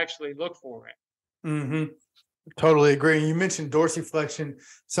if we actually look for it. Hmm. Totally agree. And you mentioned dorsiflexion,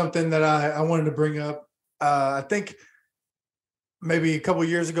 something that I wanted to bring up. I think maybe a couple of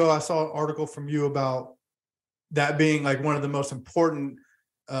years ago, I saw an article from you about that being like one of the most important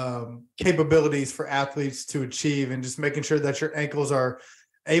capabilities for athletes to achieve, and just making sure that your ankles are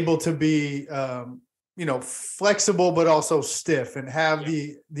able to be, flexible, but also stiff, and have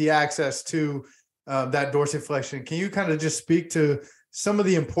the access to that dorsiflexion. Can you kind of just speak to some of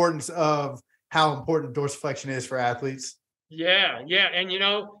the importance of how important dorsiflexion is for athletes? Yeah, yeah. And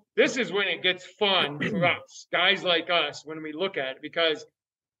this is when it gets fun for us, guys like us, when we look at it, because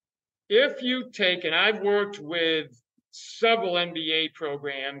if you take, and I've worked with several NBA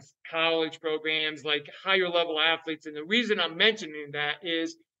programs, college programs, like higher level athletes. And the reason I'm mentioning that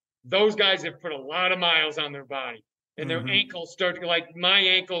is those guys have put a lot of miles on their body, and their Hmm. ankles start to, like, my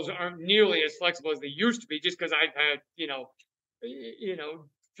ankles aren't nearly as flexible as they used to be, just because I've had,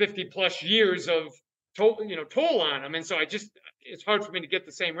 50 plus years of toll on them. And so it's hard for me to get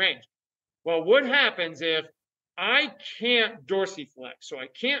the same range. Well, what happens if I can't dorsiflex? So I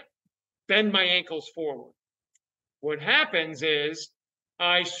can't bend my ankles forward. What happens is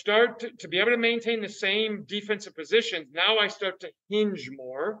I start to be able to maintain the same defensive positions. Now I start to hinge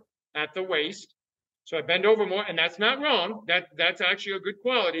more at the waist. So I bend over more, and that's not wrong. That's actually a good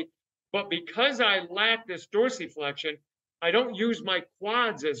quality. But because I lack this dorsiflexion, I don't use my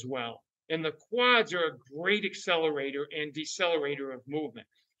quads as well. And the quads are a great accelerator and decelerator of movement.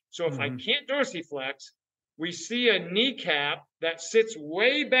 So if I Hmm. can't dorsiflex, we see a kneecap that sits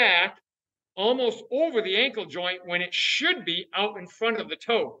way back, almost over the ankle joint, when it should be out in front of the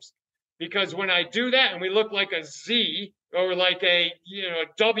toes. Because when I do that and we look like a Z, or like a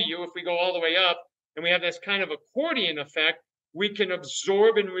W, if we go all the way up, and we have this kind of accordion effect, we can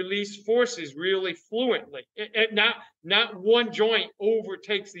absorb and release forces really fluently. Not one joint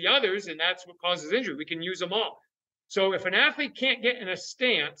overtakes the others, and that's what causes injury. We can use them all. So if an athlete can't get in a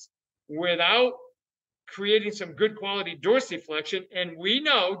stance without creating some good quality dorsiflexion, and we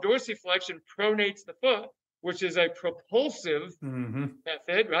know dorsiflexion pronates the foot, which is a propulsive Hmm.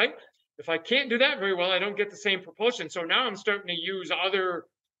 method, right? If I can't do that very well, I don't get the same propulsion. So now I'm starting to use other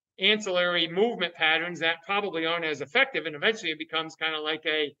ancillary movement patterns that probably aren't as effective, and eventually it becomes kind of like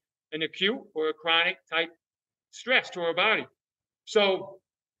an acute or a chronic type stress to our body. So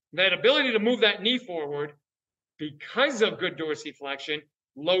that ability to move that knee forward, because of good dorsiflexion,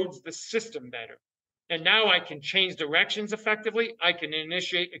 loads the system better. And now I can change directions effectively. I can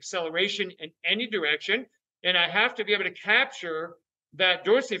initiate acceleration in any direction. And I have to be able to capture that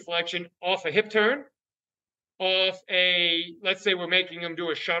dorsiflexion off a hip turn, off let's say we're making them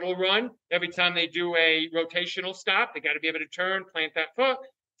do a shuttle run. Every time they do a rotational stop, they got to be able to turn, plant that foot,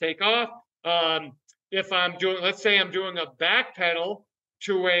 take off. If I'm doing, let's say I'm doing a back pedal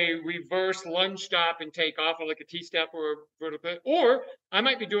to a reverse lunge stop and take off, or like a T-step or a vertical, or I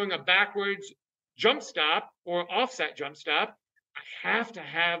might be doing a backwards jump stop or offset jump stop. I have to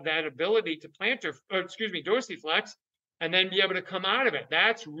have that ability to dorsiflex, and then be able to come out of it.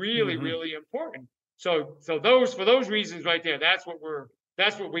 That's really, Hmm. really important. So for those reasons right there, that's what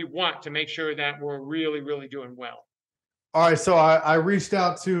we want to make sure that we're really, really doing well. All right, so I reached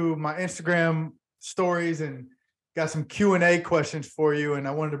out to my Instagram stories and got some Q&A questions for you, and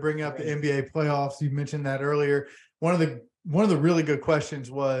I wanted to bring up the NBA playoffs. You mentioned that earlier. One of the really good questions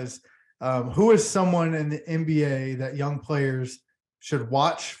was, who is someone in the NBA that young players should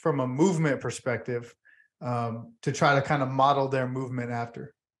watch from a movement perspective, to try to kind of model their movement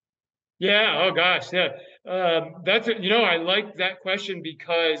after? Yeah. Oh gosh. Yeah. I like that question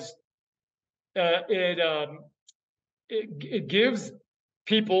because uh, it um, it gives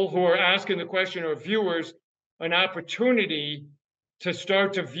people who are asking the question, or viewers, an opportunity to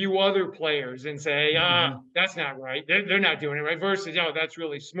start to view other players and say, Hmm. that's not right. They're not doing it right. Versus, that's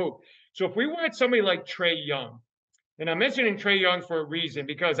really smooth. So if we watch somebody like Trae Young, and I'm mentioning Trae Young for a reason,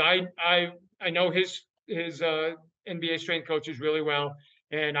 because I know his NBA strength coaches really well,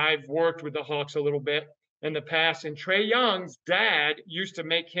 and I've worked with the Hawks a little bit in the past. And Trae Young's dad used to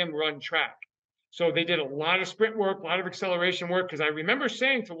make him run track, so they did a lot of sprint work, a lot of acceleration work. Because I remember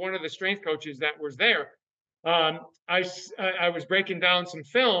saying to one of the strength coaches that was there, I was breaking down some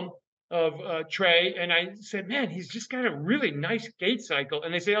film of Trae, and I said, "Man, he's just got a really nice gait cycle."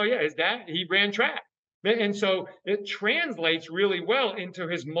 And they say, "Oh yeah, his dad, he ran track." And so it translates really well into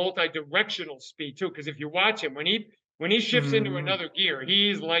his multi-directional speed too. Because if you watch him, when he shifts into Hmm. another gear,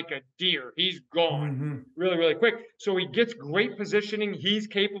 he's like a deer. He's gone Hmm. really, really quick. So he gets great positioning. He's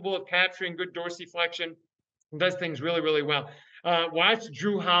capable of capturing good dorsiflexion and does things really, really well. Watch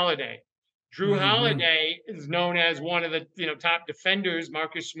Drew Holiday. Drew Mm-hmm. Holiday is known as one of the top defenders.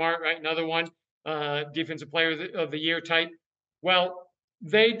 Marcus Smart, right? Another one, defensive player of the year type. Well,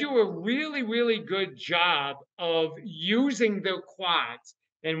 they do a really, really good job of using their quads.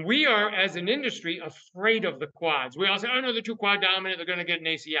 And we are, as an industry, afraid of the quads. We all say, oh, no, they're too quad dominant. They're going to get an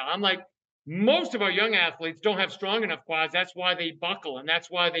ACL. I'm like, most of our young athletes don't have strong enough quads. That's why they buckle and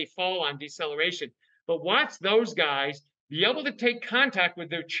that's why they fall on deceleration. But watch those guys be able to take contact with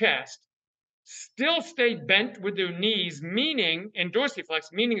their chest, still stay bent with their knees, meaning, and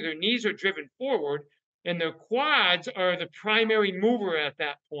dorsiflex, meaning their knees are driven forward and their quads are the primary mover at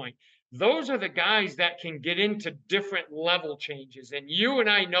that point. Those are the guys that can get into different level changes. And you and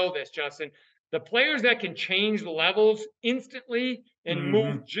I know this, Justin. The players that can change the levels instantly and Mm-hmm.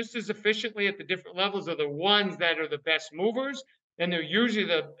 move just as efficiently at the different levels are the ones that are the best movers. And they're usually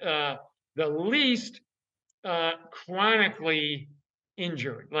the least chronically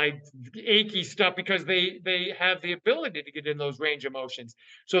injured, like achy stuff, because they have the ability to get in those range of motions.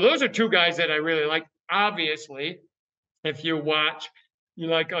 So those are two guys that I really like. Obviously, if you watch, you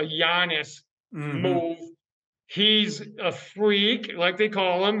like a Giannis Mm-hmm. move, he's a freak, like they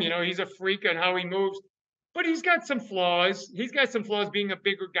call him. He's a freak on how he moves, but he's got some flaws. He's got some flaws being a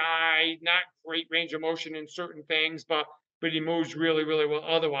bigger guy, not great range of motion in certain things, but he moves really, really well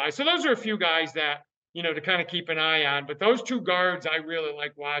otherwise. So those are a few guys that, to kind of keep an eye on. But those two guards I really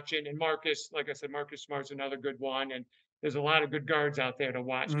like watching. And Marcus, like I said, Marcus Smart's another good one. And there's a lot of good guards out there to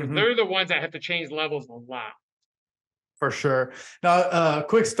watch because Mm-hmm. they're the ones that have to change levels a lot. For sure. Now,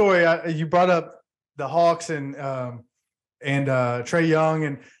 quick story. You brought up the Hawks and Trae Young,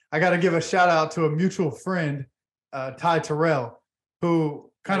 and I got to give a shout out to a mutual friend, Ty Terrell,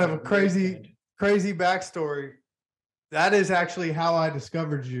 who kind of a crazy backstory. That is actually how I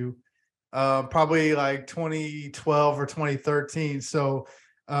discovered you, probably like 2012 or 2013. So,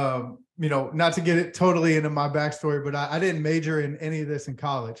 not to get it totally into my backstory, but I didn't major in any of this in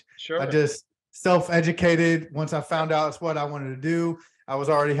college. Sure. I just self-educated. Once I found out it's what I wanted to do, I was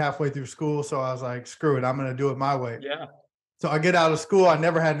already halfway through school. So I was like, screw it, I'm going to do it my way. Yeah. So I get out of school. I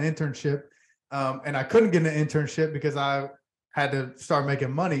never had an internship. And I couldn't get an internship because I had to start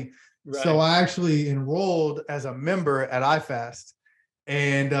making money. Right. So I actually enrolled as a member at iFast,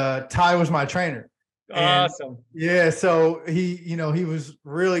 and Ty was my trainer. Awesome. And yeah. So he was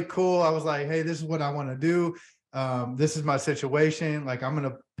really cool. I was like, hey, this is what I want to do. This is my situation. Like, I'm going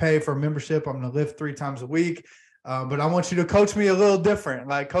to pay for a membership. I'm going to lift 3 times a week. But I want you to coach me a little different.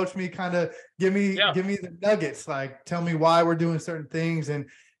 Like, coach me, kind of give me the nuggets. Like, tell me why we're doing certain things. And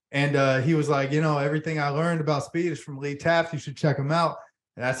he was like, everything I learned about speed is from Lee Taft. You should check him out.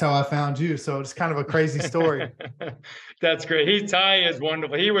 And that's how I found you. So it's kind of a crazy story. That's great. Ty is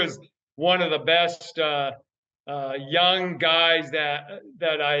wonderful. He was one of the best young guys that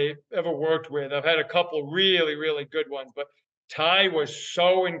I ever worked with. I've had a couple really, really good ones, but Ty was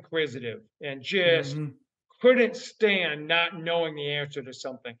so inquisitive and just couldn't stand not knowing the answer to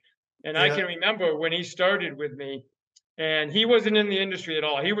something. And I can remember when he started with me, and he wasn't in the industry at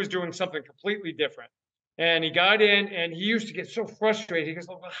all. He was doing something completely different. And he got in and he used to get so frustrated. He goes,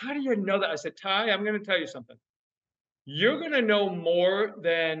 well, how do you know that? I said, Ty, I'm going to tell you something. You're going to know more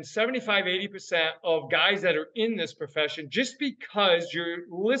than 75, 80% of guys that are in this profession just because you're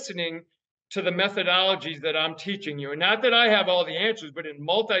listening to the methodologies that I'm teaching you. And not that I have all the answers, but in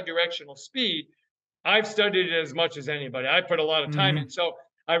multi-directional speed, I've studied it as much as anybody. I put a lot of time in. So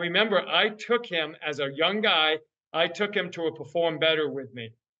I remember I took him as a young guy. I took him to a Perform Better with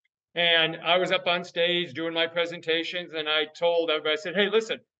me. And I was up on stage doing my presentations, and I told everybody, I said, hey,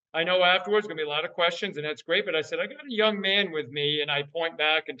 listen, I know afterwards going to be a lot of questions, and that's great. But I said, I got a young man with me, and I point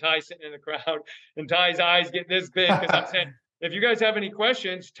back, and Ty's sitting in the crowd, and Ty's eyes get this big because I'm saying, if you guys have any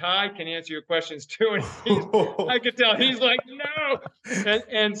questions, Ty can answer your questions too. And I could tell he's like, no.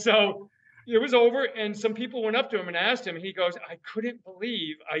 And so it was over, and some people went up to him and asked him, and he goes, I couldn't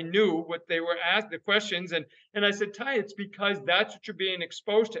believe I knew what they were asked, the questions. And I said, Ty, it's because that's what you're being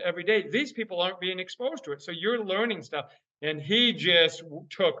exposed to every day. These people aren't being exposed to it. So you're learning stuff. And he just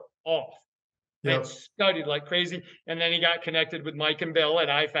took off and studied like crazy. And then he got connected with Mike and Bill at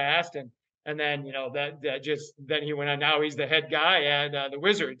iFast. And then, then he went on. Now he's the head guy at the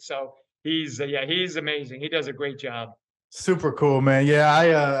Wizards. So he's amazing. He does a great job. Super cool, man.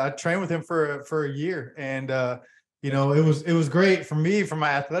 Yeah, I trained with him for a year, and it was great for me, for my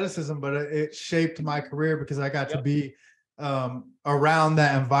athleticism, but it shaped my career because I got to be around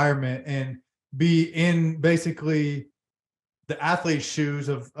that environment and be in basically the athlete's shoes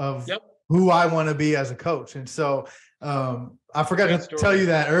of who I want to be as a coach. And so I forgot to tell you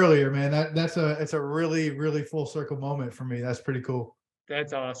that earlier, man. It's a really, really full circle moment for me. That's pretty cool.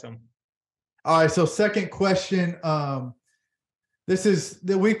 That's awesome. All right. So second question. This is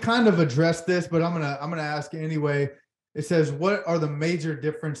that we kind of addressed this, but I'm gonna ask it anyway. It says, what are the major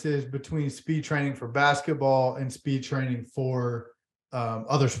differences between speed training for basketball and speed training for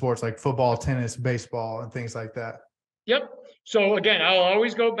other sports like football, tennis, baseball, and things like that? Yep. So again, I'll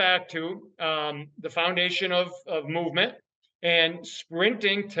always go back to the foundation of movement, and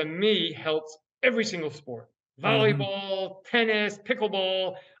sprinting to me helps every single sport. Mm-hmm. Volleyball, tennis,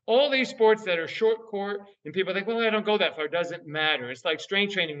 pickleball, all these sports that are short court, and people think, well, I don't go that far. It doesn't matter. It's like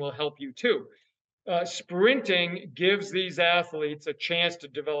strength training will help you too. Sprinting gives these athletes a chance to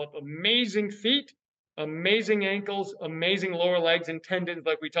develop amazing feet, amazing ankles, amazing lower legs and tendons,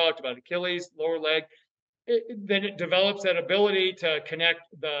 like we talked about, Achilles, lower leg. Then it develops that ability to connect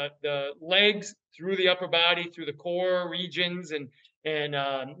the legs through the upper body, through the core regions, and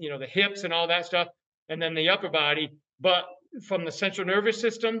you know, the hips and all that stuff, and then the upper body. But from the central nervous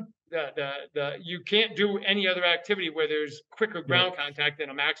system, the you can't do any other activity where there's quicker Yep. ground contact than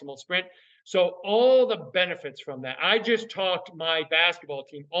a maximal sprint. So all the benefits from that. I just talked my basketball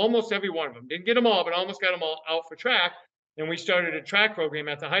team, almost every one of them, didn't get them all, but almost got them all out for track. And we started a track program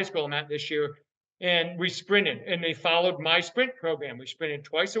at the high school I'm at this year, and we sprinted, and they followed my sprint program. We sprinted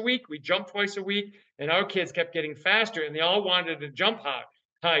twice a week, we jumped twice a week, and our kids kept getting faster, and they all wanted to jump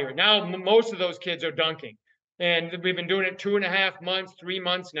higher. Now most of those kids are dunking, and we've been doing it 2.5 months, 3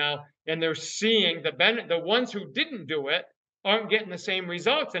 months now, and they're seeing the ones who didn't do it aren't getting the same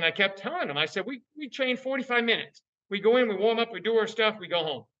results. And I kept telling them, I said, we train 45 minutes. We go in, we warm up, we do our stuff, we go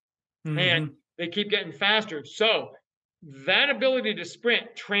home. And Mm-hmm. they keep getting faster. So that ability to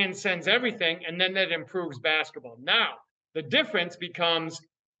sprint transcends everything, and then that improves basketball. Now, the difference becomes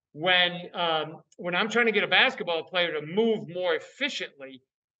when I'm trying to get a basketball player to move more efficiently,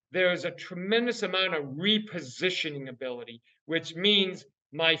 there's a tremendous amount of repositioning ability, which means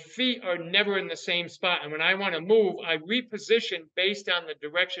my feet are never in the same spot. And when I want to move, I reposition based on the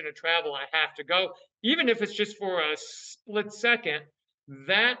direction of travel I have to go, even if it's just for a split second.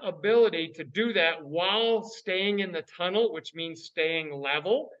 That ability to do that while staying in the tunnel, which means staying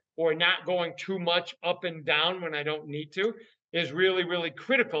level or not going too much up and down when I don't need to, is really, really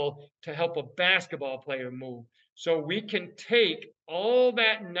critical to help a basketball player move. So we can take all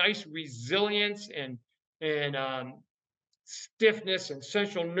that nice resilience and stiffness and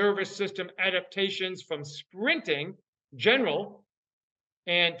central nervous system adaptations from sprinting general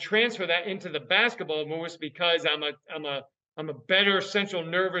and transfer that into the basketball moves, because I'm a better central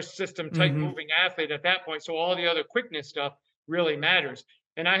nervous system type Mm-hmm. moving athlete at that point. So all the other quickness stuff really matters.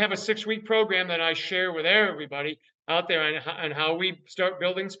 And I have a 6-week program that I share with everybody out there on how we start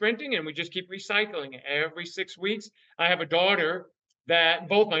building sprinting, and we just keep recycling it every 6 weeks. I have a daughter that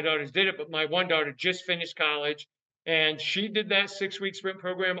both my daughters did it, but my one daughter just finished college, and she did that 6-week sprint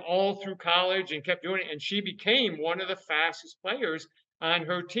program all through college and kept doing it. And she became one of the fastest players on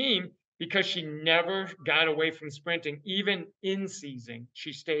her team because she never got away from sprinting, even in season.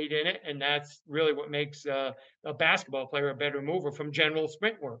 She stayed in it, and that's really what makes a basketball player a better mover from general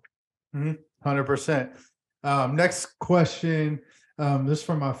sprint work. 100%. Next question. This is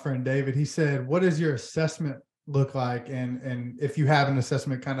from my friend David. He said, "What does your assessment look like?" And if you have an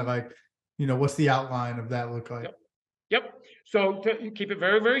assessment, kind of like, what's the outline of that look like? Yep. Yep. So to keep it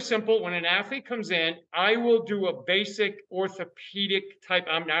very, very simple, when an athlete comes in, I will do a basic orthopedic type.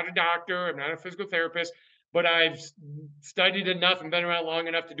 I'm not a doctor, I'm not a physical therapist, but I've studied enough and been around long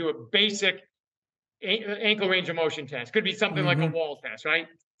enough to do a basic ankle range of motion test. Could be something like a Mm-hmm. wall test, right?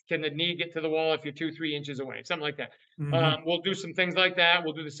 Can the knee get to the wall if you're 2, 3 inches away? Something like that. Mm-hmm. We'll do some things like that.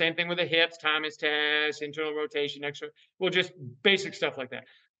 We'll do the same thing with the hips, Thomas test, internal rotation, extra. We'll just basic stuff like that.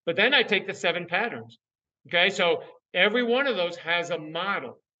 But then I take the 7 patterns. Okay, so every one of those has a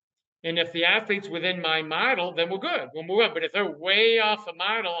model. And if the athlete's within my model, then we're good. We'll move on. But if they're way off the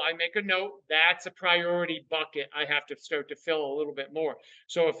model, I make a note. That's a priority bucket. I have to start to fill a little bit more.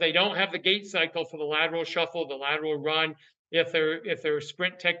 So if they don't have the gait cycle for the lateral shuffle, the lateral run, if their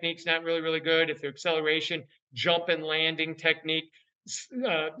sprint technique's not really, really good, if their acceleration, jump and landing technique,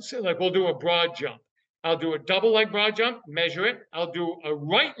 so like we'll do a broad jump. I'll do a double leg broad jump, measure it. I'll do a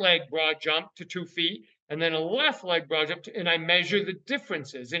right leg broad jump to 2 feet, and then a left leg broad jump, and I measure the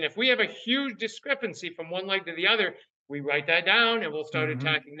differences. And if we have a huge discrepancy from one leg to the other, we write that down and we'll start Mm-hmm.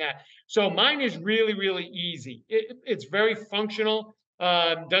 attacking that. So mine is really, really easy. It's very functional.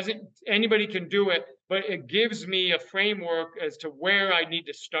 Doesn't anybody can do it, but it gives me a framework as to where I need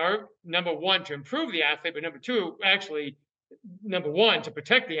to start. Number one, to improve the athlete, but number two, actually, number one, to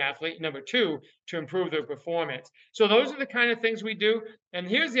protect the athlete. Number two, to improve their performance. So those are the kind of things we do. And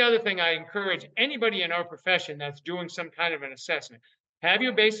here's the other thing I encourage anybody in our profession that's doing some kind of an assessment. have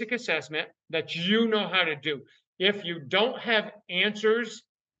your basic assessment that you know how to do. If you don't have answers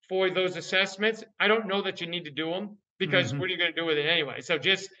for those assessments, I don't know that you need to do them, because what are you going to do with it anyway? So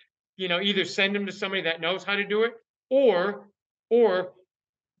just, either send them to somebody that knows how to do it, or or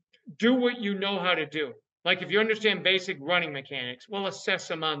do what you know how to do. Like if you understand basic running mechanics, well, assess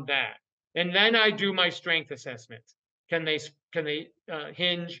them on that. And then I do my strength assessments. Can they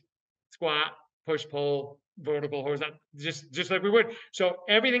hinge, squat, push, pull, vertical, horizontal, just like we would. So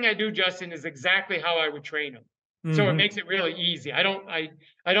everything I do, Justin, is exactly how I would train them. So it makes it really easy. I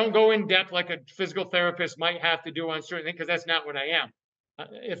don't go in depth like a physical therapist might have to do on certain things, because that's not what I am.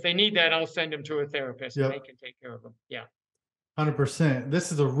 If they need that, I'll send them to a therapist and they can take care of them. Yeah. 100%.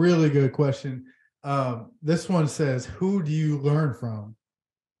 This is a really good question. This one says, "Who do you learn from?"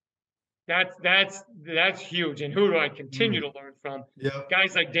 That's huge. And who do I continue to learn from? Yep.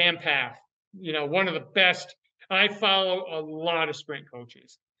 Guys like Taft, one of the best. I follow a lot of sprint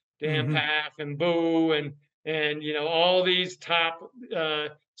coaches, Taft and Boo, and all these top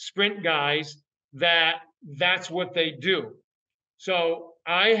sprint guys. That's what they do. So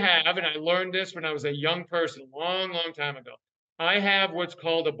I have, and I learned this when I was a young person, long time ago. I have what's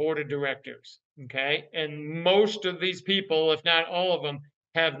called a board of directors. Okay. And most of these people, if not all of them,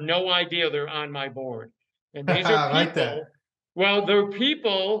 have no idea they're on my board. And these are I like people, that. well, they're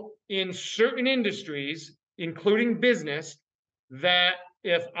people in certain industries, including business, that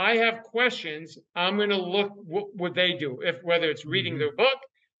if I have questions, I'm going to look what they do. Whether it's reading their book,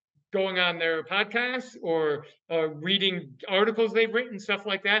 going on their podcasts, or reading articles they've written, stuff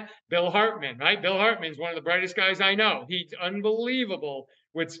like that. Bill Hartman, right? Bill Hartman's one of the brightest guys I know. He's unbelievable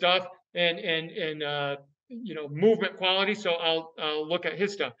with stuff and movement quality. So I'll look at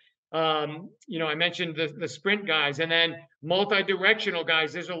his stuff. I mentioned the sprint guys, and then multi-directional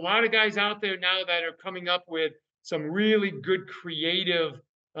guys. There's a lot of guys out there now that are coming up with some really good creative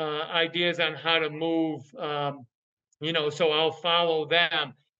ideas on how to move. So I'll follow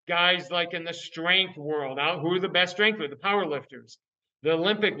them. Guys like in the strength world, who are the best strength with the power lifters, the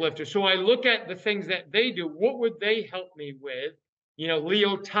Olympic lifters. So I look at the things that they do. What would they help me with?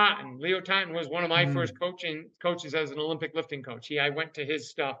 Leo Totten. Leo Totten was one of my first coaches as an Olympic lifting coach. I went to his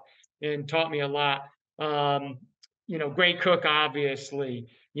stuff and taught me a lot. Gray Cook, obviously.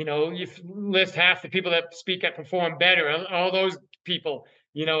 You list half the people that speak at Perform Better, all those people.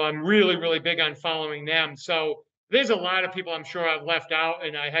 I'm really, really big on following them. So there's a lot of people I'm sure I've left out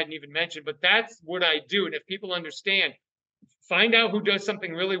and I hadn't even mentioned, but that's what I do. And if people understand, find out who does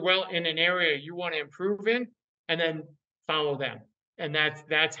something really well in an area you want to improve in, and then follow them. And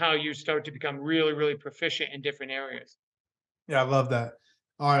that's how you start to become really, really proficient in different areas. Yeah, I love that.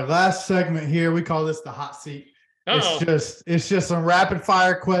 All right, last segment here. We call this the hot seat. It's just some rapid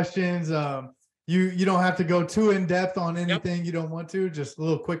fire questions. You don't have to go too in depth on anything you don't want to. Just a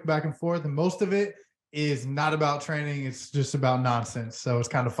little quick back and forth, and most of it is not about training. It's just about nonsense. So it's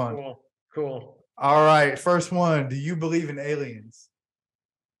kind of fun. Cool. All right. First one. Do you believe in aliens?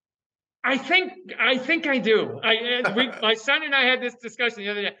 I think I do. My son and I had this discussion the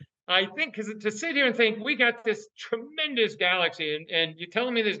other day. I think, because to sit here and think we got this tremendous galaxy, and you're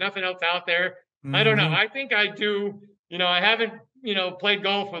telling me there's nothing else out there. I don't know. I think I do. I haven't played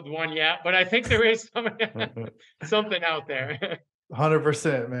golf with one yet, but I think there is something out there.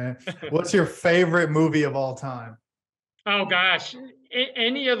 100%, man. What's your favorite movie of all time? Oh gosh,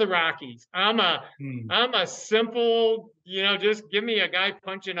 any of the Rockies. I'm a simple, just give me a guy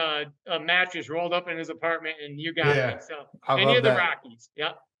punching a mattress rolled up in his apartment, and you got me. So any of the Rockies.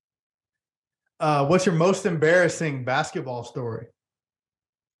 Yep. What's your most embarrassing basketball story?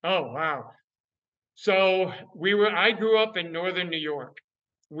 Oh wow. So I grew up in northern New York.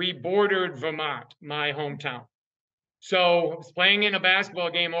 We bordered Vermont, my hometown. So I was playing in a basketball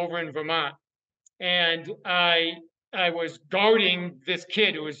game over in Vermont, and I was guarding this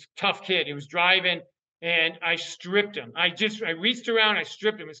kid who was a tough kid. He was driving, and I stripped him. I reached around, I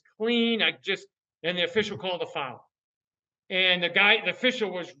stripped him. It was clean. And the official called a foul. And the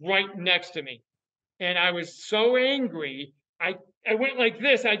official was right next to me. And I was so angry. I went like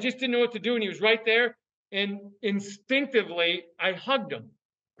this. I just didn't know what to do. And he was right there. And instinctively, I hugged him.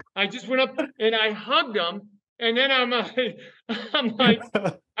 I just went up and I hugged him. And then I'm like, I don't know.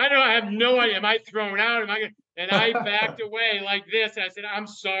 I have no idea. Am I thrown out? And I backed away like this. And I said, I'm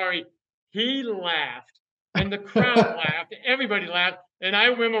sorry. He laughed. And the crowd laughed. Everybody laughed. And I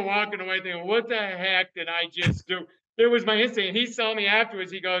remember walking away thinking, what the heck did I just do? It was my instinct. And he saw me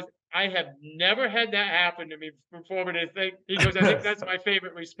afterwards. He goes, I have never had that happen to me before, but he goes, I think that's my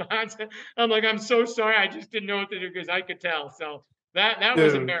favorite response. I'm like, I'm so sorry. I just didn't know what to do because I could tell. So That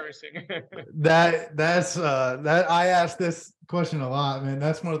was Dude, embarrassing. that I asked this question a lot, man.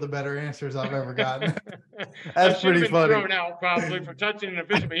 That's one of the better answers I've ever gotten. I That's should have pretty been funny. thrown out probably for touching an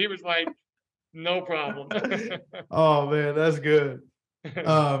official, but he was like, no problem. Oh man, that's good.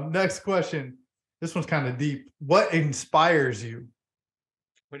 Next question. This one's kind of deep. What inspires you?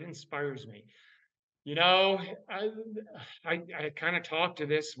 What inspires me? You know, I I kind of talk to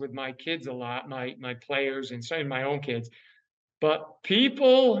this with my kids a lot, my players and some my own kids. But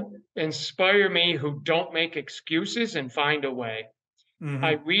people inspire me who don't make excuses and find a way.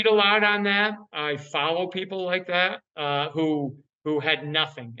 I Hmm. read a lot on that. I follow people like that who had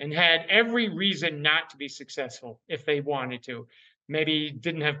nothing and had every reason not to be successful if they wanted to. Maybe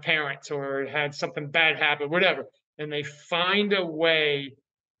didn't have parents or had something bad happen, whatever, and they find a way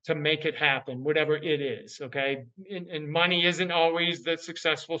to make it happen, whatever it is. Okay, and money isn't always the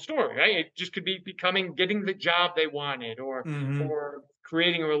successful story, right? It just could be becoming getting the job they wanted, Hmm. or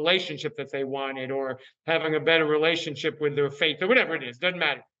creating a relationship that they wanted, or having a better relationship with their faith or whatever it is, doesn't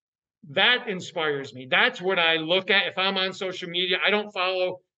matter. That inspires me. That's what I look at. If I'm on social media, I don't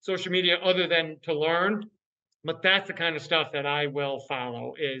follow social media other than to learn, but that's the kind of stuff that I will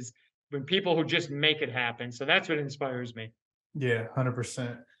follow is when people who just make it happen. So that's what inspires me. Yeah,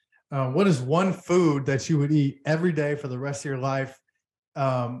 100%. What is one food that you would eat every day for the rest of your life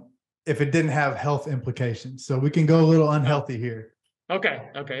um, if it didn't have health implications? So we can go a little Oh, unhealthy here. okay.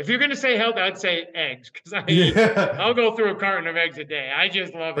 If you're going to say health, I'd say eggs because Yeah, I'll go through a carton of eggs a day. I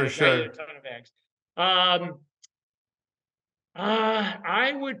just love for eggs. I eat a sure. ton of eggs. Um,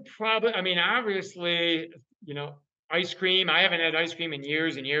 I would probably, I mean, obviously, you know, ice cream. I haven't had ice cream in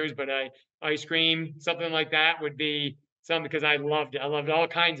years and years, but ice cream, something like that would be something because I loved it. I loved all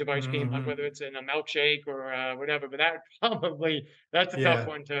kinds of ice cream, like Hmm. whether it's in a milkshake or whatever. But that probably that's a tough Yeah.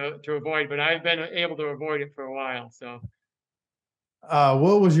 one to avoid. But I've been able to avoid it for a while. So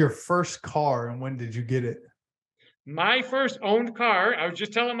What was your first car and when did you get it? my first owned car, I was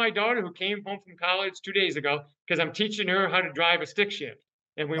just telling my daughter who came home from college 2 days ago because I'm teaching her how to drive a stick shift.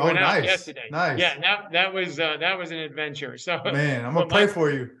 And we Oh, went out nice. yesterday. Yeah, Nice. that was an adventure. So, Man, I'm going but to pray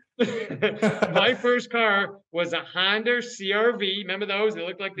for you. my first car was a Honda CRV. Remember those? They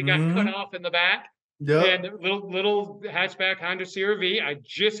looked like they got cut Hmm. off in the back. Yep. And little hatchback Honda CRV. I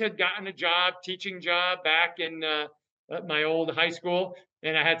just had gotten a job, teaching job back in at my old high school,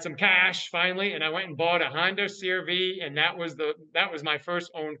 and I had some cash finally, and I went and bought a Honda CRV, and that was my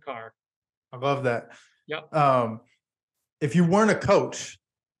first owned car. I love that. Yep. Um, if you weren't a coach,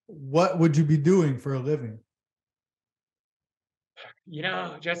 what would you be doing for a living? You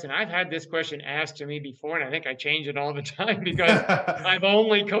know, Justin, I've had this question asked to me before, and I think I change it all the time because I've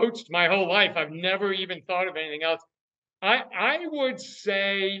only coached my whole life. I've never even thought of anything else. I would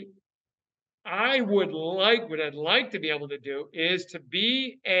say I would like what I'd like to be able to do is to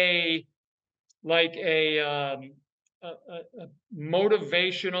be a like a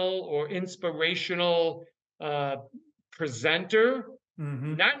motivational or inspirational uh, presenter,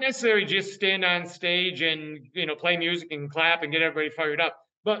 Hmm. not necessarily just stand on stage and play music and clap and get everybody fired up,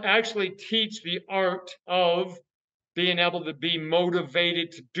 but actually teach the art of being able to be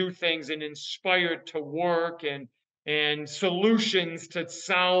motivated to do things and inspired to work and solutions to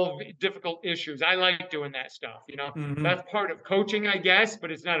solve difficult issues. I like doing that stuff. Hmm. That's part of coaching, I guess,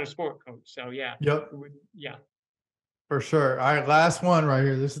 but it's not a sport coach. So yeah, Yep, yeah. for sure. All right, last one right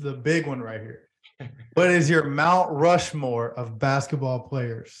here. This is the big one right here. What is your Mount Rushmore of basketball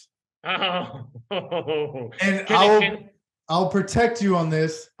players? Oh, And can it can I'll protect you on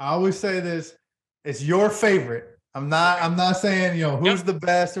this. I always say this. It's your favorite. okay. I'm not saying, who's Yep, the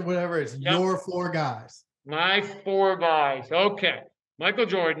best or whatever. It's yep. your four guys. My four guys. Okay. Michael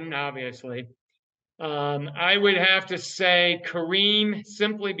Jordan, obviously. I would have to say Kareem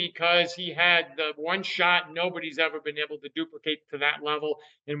simply because he had the one shot nobody's ever been able to duplicate to that level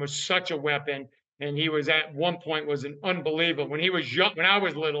and was such a weapon. And he was at one point was an unbelievable when he was young, when I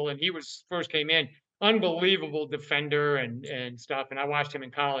was little and he was first came in, unbelievable defender and stuff. And I watched him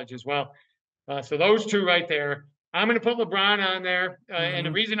in college as well. So those two right there. I'm going to put LeBron on there. And the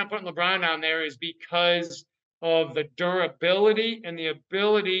Hmm. reason I'm putting LeBron on there is because of the durability and the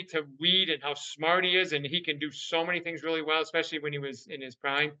ability to read and how smart he is. And he can do so many things really well, especially when he was in his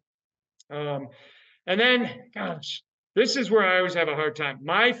prime. Um, and then, gosh, this is where I always have a hard time.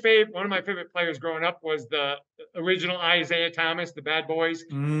 One of my favorite players growing up was the original Isaiah Thomas, the Bad Boys,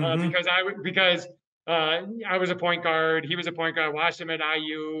 Hmm. because I was a point guard. He was a point guard. I watched him at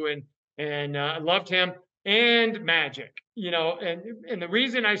IU and loved him and Magic. And the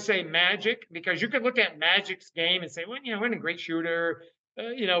reason I say Magic because you could look at Magic's game and say, well, wasn't a great shooter.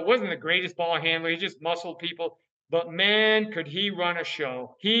 Wasn't the greatest ball handler. He just muscled people. but man, could he run a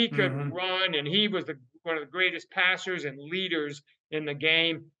show. He could Hmm. run, and he was one of the greatest passers and leaders in the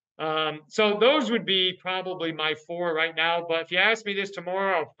game. So those would be probably my four right now. But if you ask me this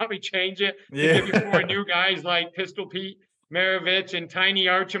tomorrow, I'll probably change it to give you four Yeah. new guys like Pistol Pete Maravich, and Tiny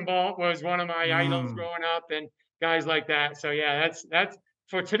Archambault was one of my idols Mm. growing up, and guys like that. So yeah, that's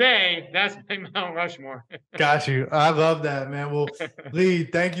for today. That's my Mount Rushmore. Got you. I love that, man. Well, Lee,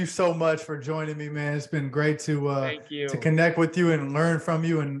 thank you so much for joining me, man. It's been great Thank to you. connect with you and learn from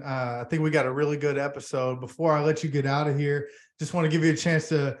you. And I think we got a really good episode. Before I let you get out of here, just want to give you a chance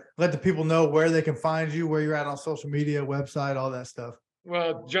to let the people know where they can find you, where you're at on social media, website, all that stuff.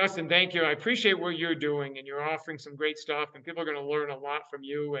 Well, Justin, thank you. I appreciate what you're doing, and you're offering some great stuff, and people are going to learn a lot from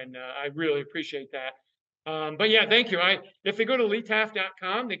you, and I really appreciate that. But yeah, thank you. If they go to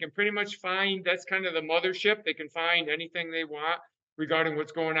leetaft.com, they can pretty much find, that's kind of the mothership. They can find anything they want regarding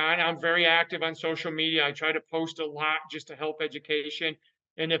what's going on. I'm very active on social media. I try to post a lot just to help education.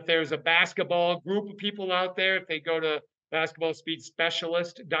 And if there's a basketball group of people out there, if they go to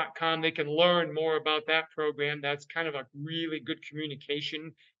basketballspeedspecialist.com, they can learn more about that program. That's kind of a really good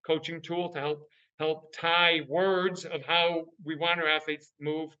communication coaching tool to help tie words of how we want our athletes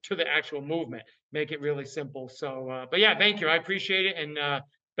move to the actual movement, make it really simple. So but yeah, thank you, I appreciate it, and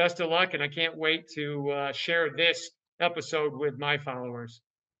best of luck, and I can't wait to share this episode with my followers.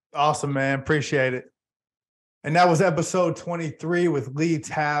 Awesome, man. Appreciate it. And that was episode 23 with Lee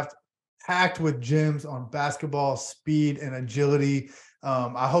Taft, packed with gems on basketball, speed, and agility.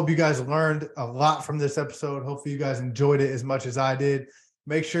 I hope you guys learned a lot from this episode. Hopefully, you guys enjoyed it as much as I did.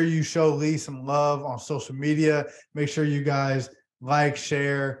 Make sure you show Lee some love on social media. Make sure you guys like,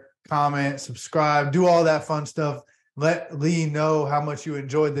 share, comment, subscribe, do all that fun stuff. Let Lee know how much you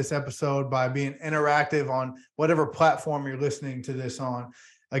enjoyed this episode by being interactive on whatever platform you're listening to this on.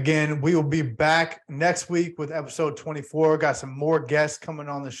 Again, we will be back next week with episode 24. Got some more guests coming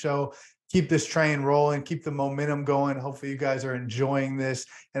on the show. Keep this train rolling, keep the momentum going. Hopefully, you guys are enjoying this.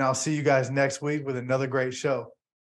 And I'll see you guys next week with another great show.